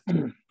open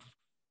internet.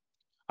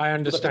 I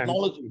understand. So the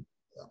technology.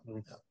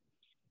 Yeah.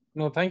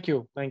 No, thank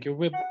you. Thank you.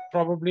 With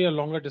probably a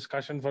longer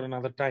discussion for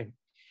another time,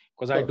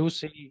 because I do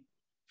see,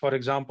 for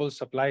example,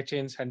 supply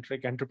chain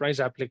centric enterprise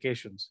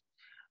applications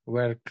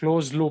where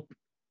closed loop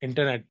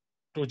internet,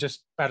 to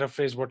just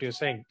paraphrase what you're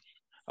saying,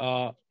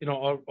 or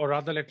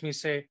rather, let me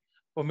say,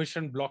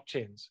 permission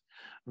blockchains,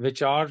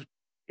 which are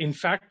in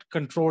fact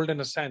controlled in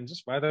a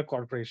sense by the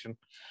corporation,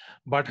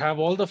 but have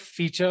all the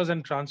features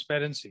and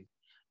transparency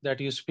that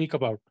you speak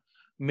about,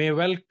 may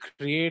well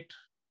create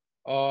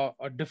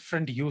a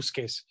different use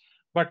case.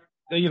 But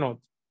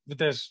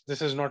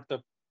this is not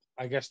the,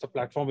 I guess, the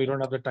platform. We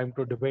don't have the time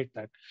to debate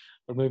that,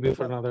 but maybe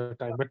for another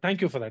time. But thank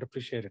you for that.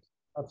 Appreciate it.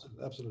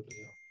 Absolutely.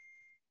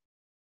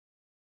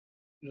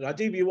 Yeah.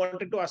 Rajiv, you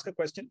wanted to ask a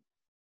question?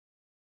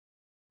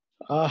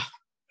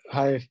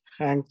 Hi,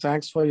 Hank.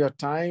 Thanks for your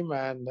time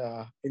and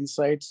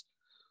insights.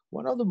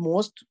 One of the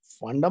most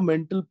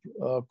fundamental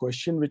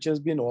question which has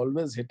been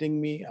always hitting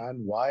me,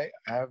 and why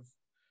I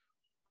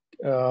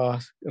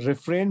have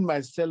refrained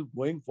myself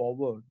going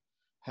forward,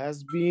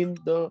 has been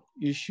the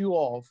issue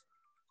of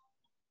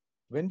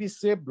when we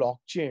say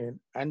blockchain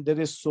and there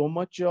is so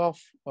much of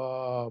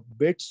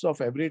bits of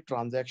every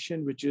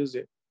transaction which is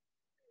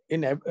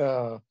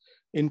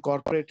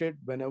incorporated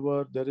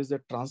whenever there is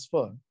a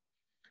transfer,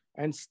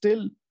 and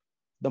still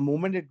the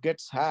moment it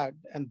gets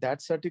hacked and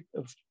that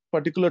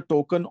particular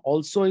token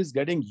also is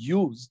getting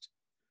used.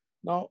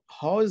 Now,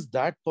 how is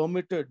that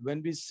permitted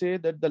when we say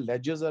that the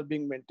ledgers are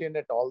being maintained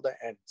at all the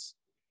ends?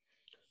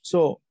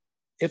 So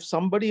if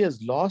somebody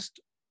has lost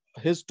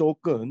his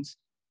tokens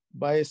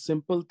by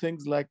simple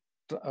things like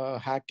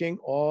hacking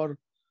or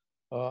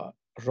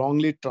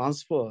wrongly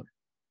transfer,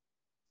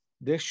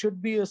 there should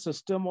be a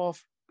system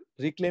of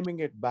reclaiming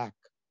it back.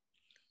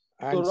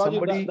 And so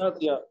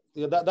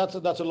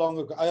Rajiv, that's a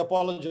longer. I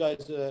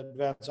apologize in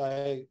advance.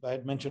 I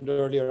had mentioned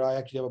earlier, I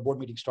actually have a board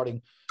meeting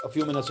starting a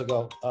few minutes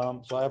ago,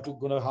 so I have to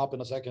going to hop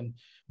in a second.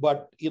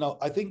 But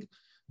I think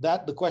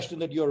that the question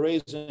that you're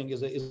raising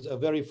is a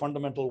very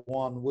fundamental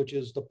one, which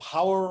is the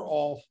power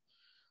of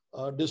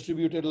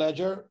distributed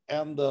ledger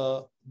and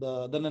the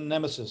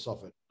nemesis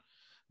of it.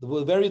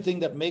 The very thing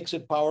that makes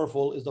it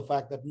powerful is the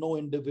fact that no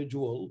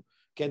individual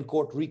can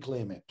quote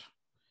reclaim it.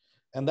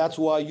 And that's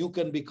why you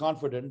can be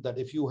confident that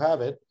if you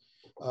have it,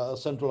 a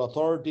central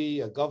authority,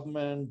 a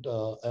government,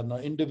 an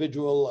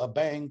individual, a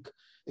bank,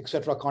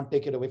 etc., can't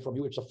take it away from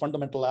you. It's a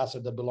fundamental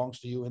asset that belongs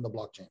to you in the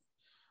blockchain.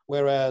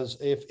 Whereas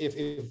if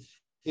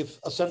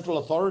a central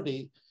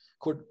authority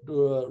could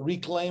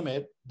reclaim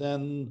it,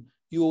 then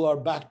you are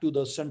back to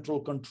the central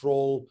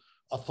control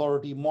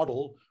authority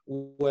model,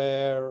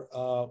 where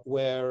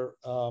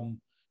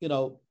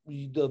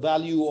the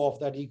value of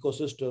that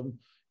ecosystem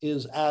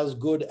is as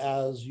good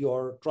as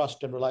your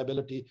trust and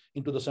reliability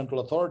into the central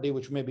authority,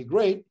 which may be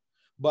great,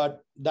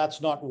 but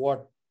that's not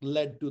what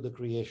led to the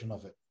creation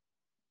of it.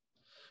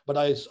 But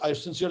I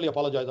sincerely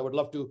apologize. I would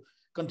love to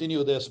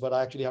continue this, but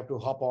I actually have to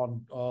hop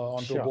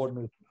onto a board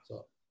meeting.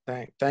 So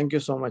thank you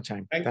so much,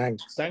 Hank.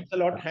 Thanks a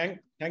lot,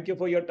 Hank. Thank you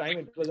for your time.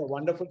 It was a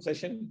wonderful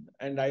session,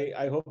 and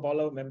I hope all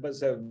our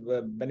members have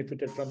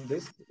benefited from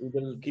this. We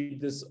will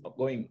keep this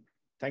going.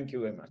 Thank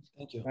you very much.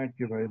 Thank you. Thank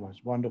you very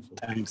much. Wonderful.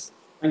 Thanks.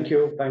 Thank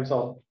you. Thanks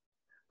all.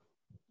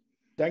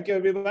 Thank you,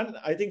 everyone.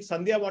 I think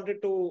Sandhya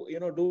wanted to,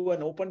 do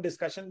an open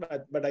discussion,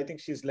 but I think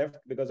she's left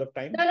because of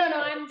time. No,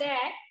 I'm there.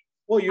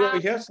 Oh, you're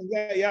here,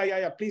 Sandhya?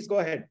 Yeah. Please go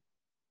ahead.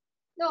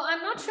 No,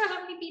 I'm not sure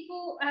how many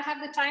people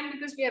have the time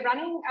because we are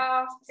running,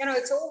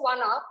 it's all 1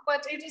 hour,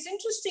 but it is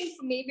interesting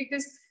for me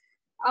because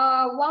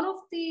one of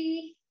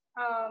the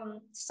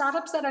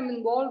startups that I'm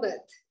involved with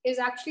is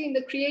actually in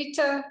the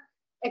creator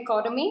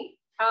economy.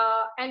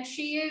 And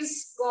she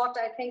has got,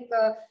 I think,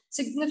 a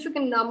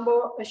significant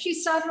number. She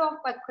started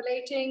off by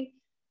collating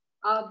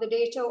the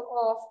data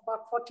of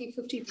about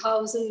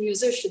 50,000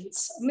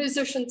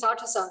 musicians,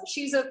 artisans.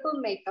 She's a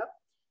filmmaker.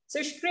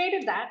 So she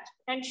created that,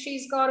 and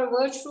she's got a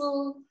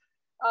virtual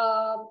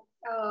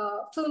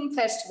film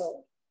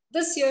festival.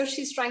 This year,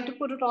 she's trying to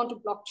put it onto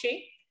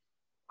blockchain.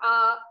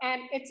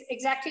 And it's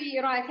exactly,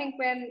 I think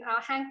when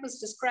Hank was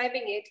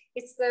describing it,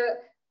 it's the,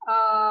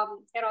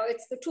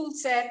 it's the tool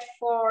set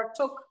for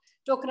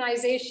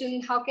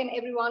tokenization. How can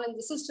everyone in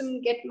the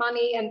system get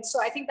money? And so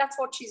I think that's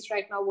what she's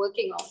right now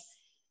working on.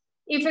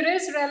 If it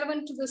is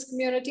relevant to this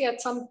community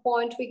at some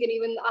point, we can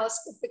even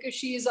ask, because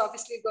she is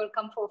obviously going to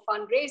come for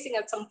fundraising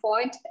at some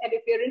point. And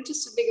if you're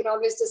interested, we can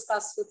always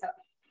discuss with her.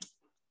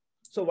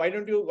 So why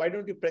don't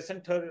you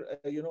present her,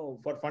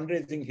 for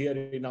fundraising here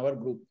in our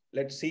group?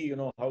 Let's see,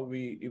 how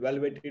we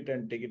evaluate it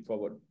and take it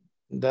forward.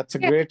 That's a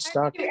great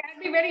start.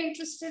 I'd be very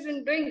interested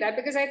in doing that,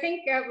 because I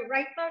think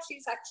right now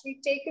she's actually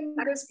taken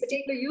this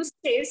particular use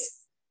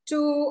case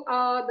to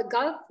the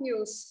Gulf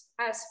News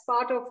as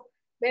part of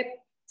Web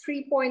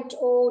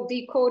 3.0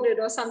 decoded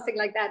or something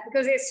like that,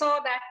 because they saw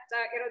that,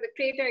 the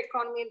creator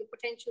economy and the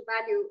potential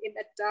value in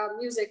that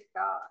music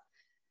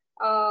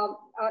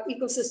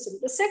ecosystem.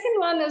 The second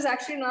one is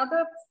actually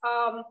another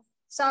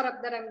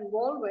startup that I'm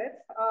involved with.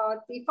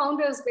 The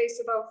founder is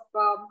based out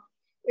of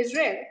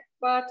Israel,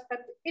 but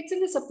it's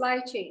in the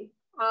supply chain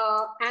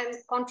and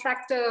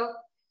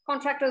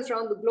contractors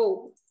around the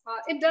globe.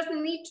 It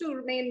doesn't need to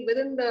remain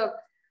within the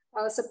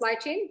supply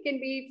chain. It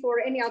can be for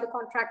any other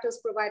contractors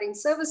providing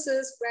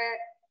services where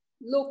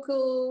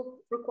local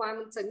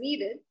requirements are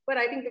needed. But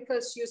I think the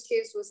first use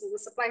case was in the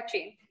supply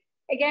chain.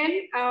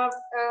 Again,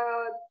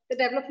 the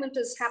development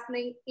is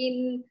happening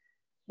in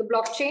the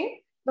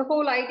blockchain. The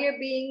whole idea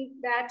being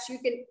that you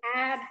can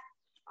add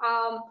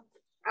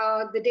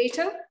the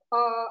data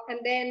and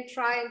then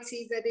try and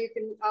see whether you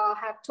can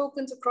have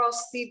tokens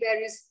across the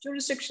various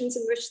jurisdictions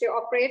in which they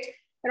operate.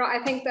 I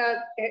think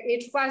that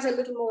it requires a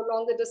little more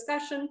longer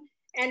discussion.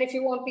 And if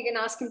you want, we can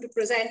ask him to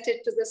present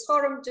it to this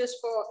forum just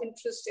for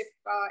interest if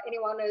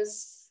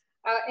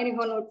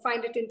anyone would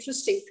find it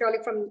interesting, purely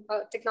from a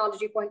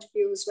technology point of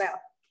view as well.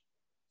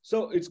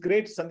 So it's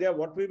great, Sandhya.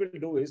 What we will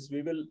do is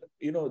we will,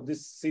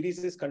 this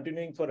series is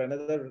continuing for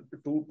another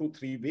 2 to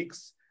 3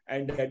 weeks.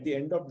 And at the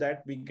end of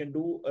that, we can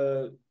do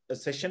a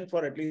session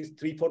for at least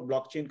 3-4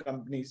 blockchain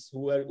companies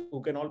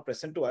who can all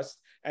present to us.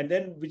 And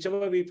then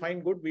whichever we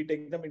find good, we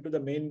take them into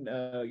the main,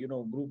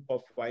 group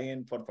of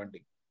YN for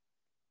funding.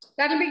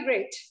 That'll be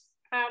great.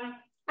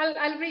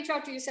 I'll reach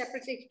out to you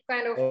separately to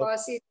kind of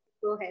see if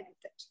you go ahead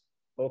with it.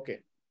 Okay.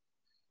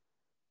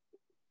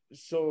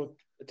 So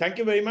thank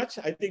you very much.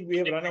 I think we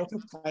have run out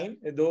of time,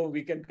 though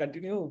we can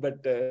continue,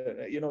 but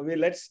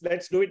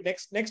let's do it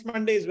next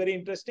Monday is very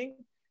interesting.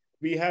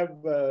 We have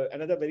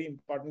another very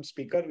important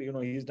speaker.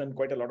 He's done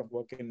quite a lot of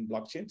work in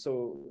blockchain,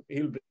 so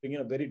he'll bring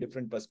in a very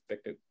different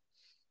perspective.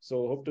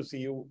 So hope to see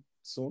you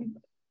soon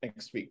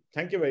next week.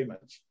 Thank you very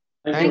much.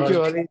 Thank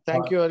you, Hari.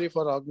 Thank you, Hari,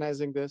 for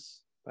organizing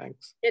this.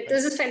 Thanks.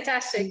 This is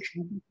fantastic. Thank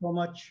you so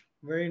much.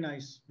 Very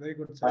nice. Very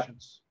good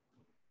sessions.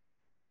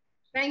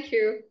 Thank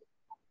you.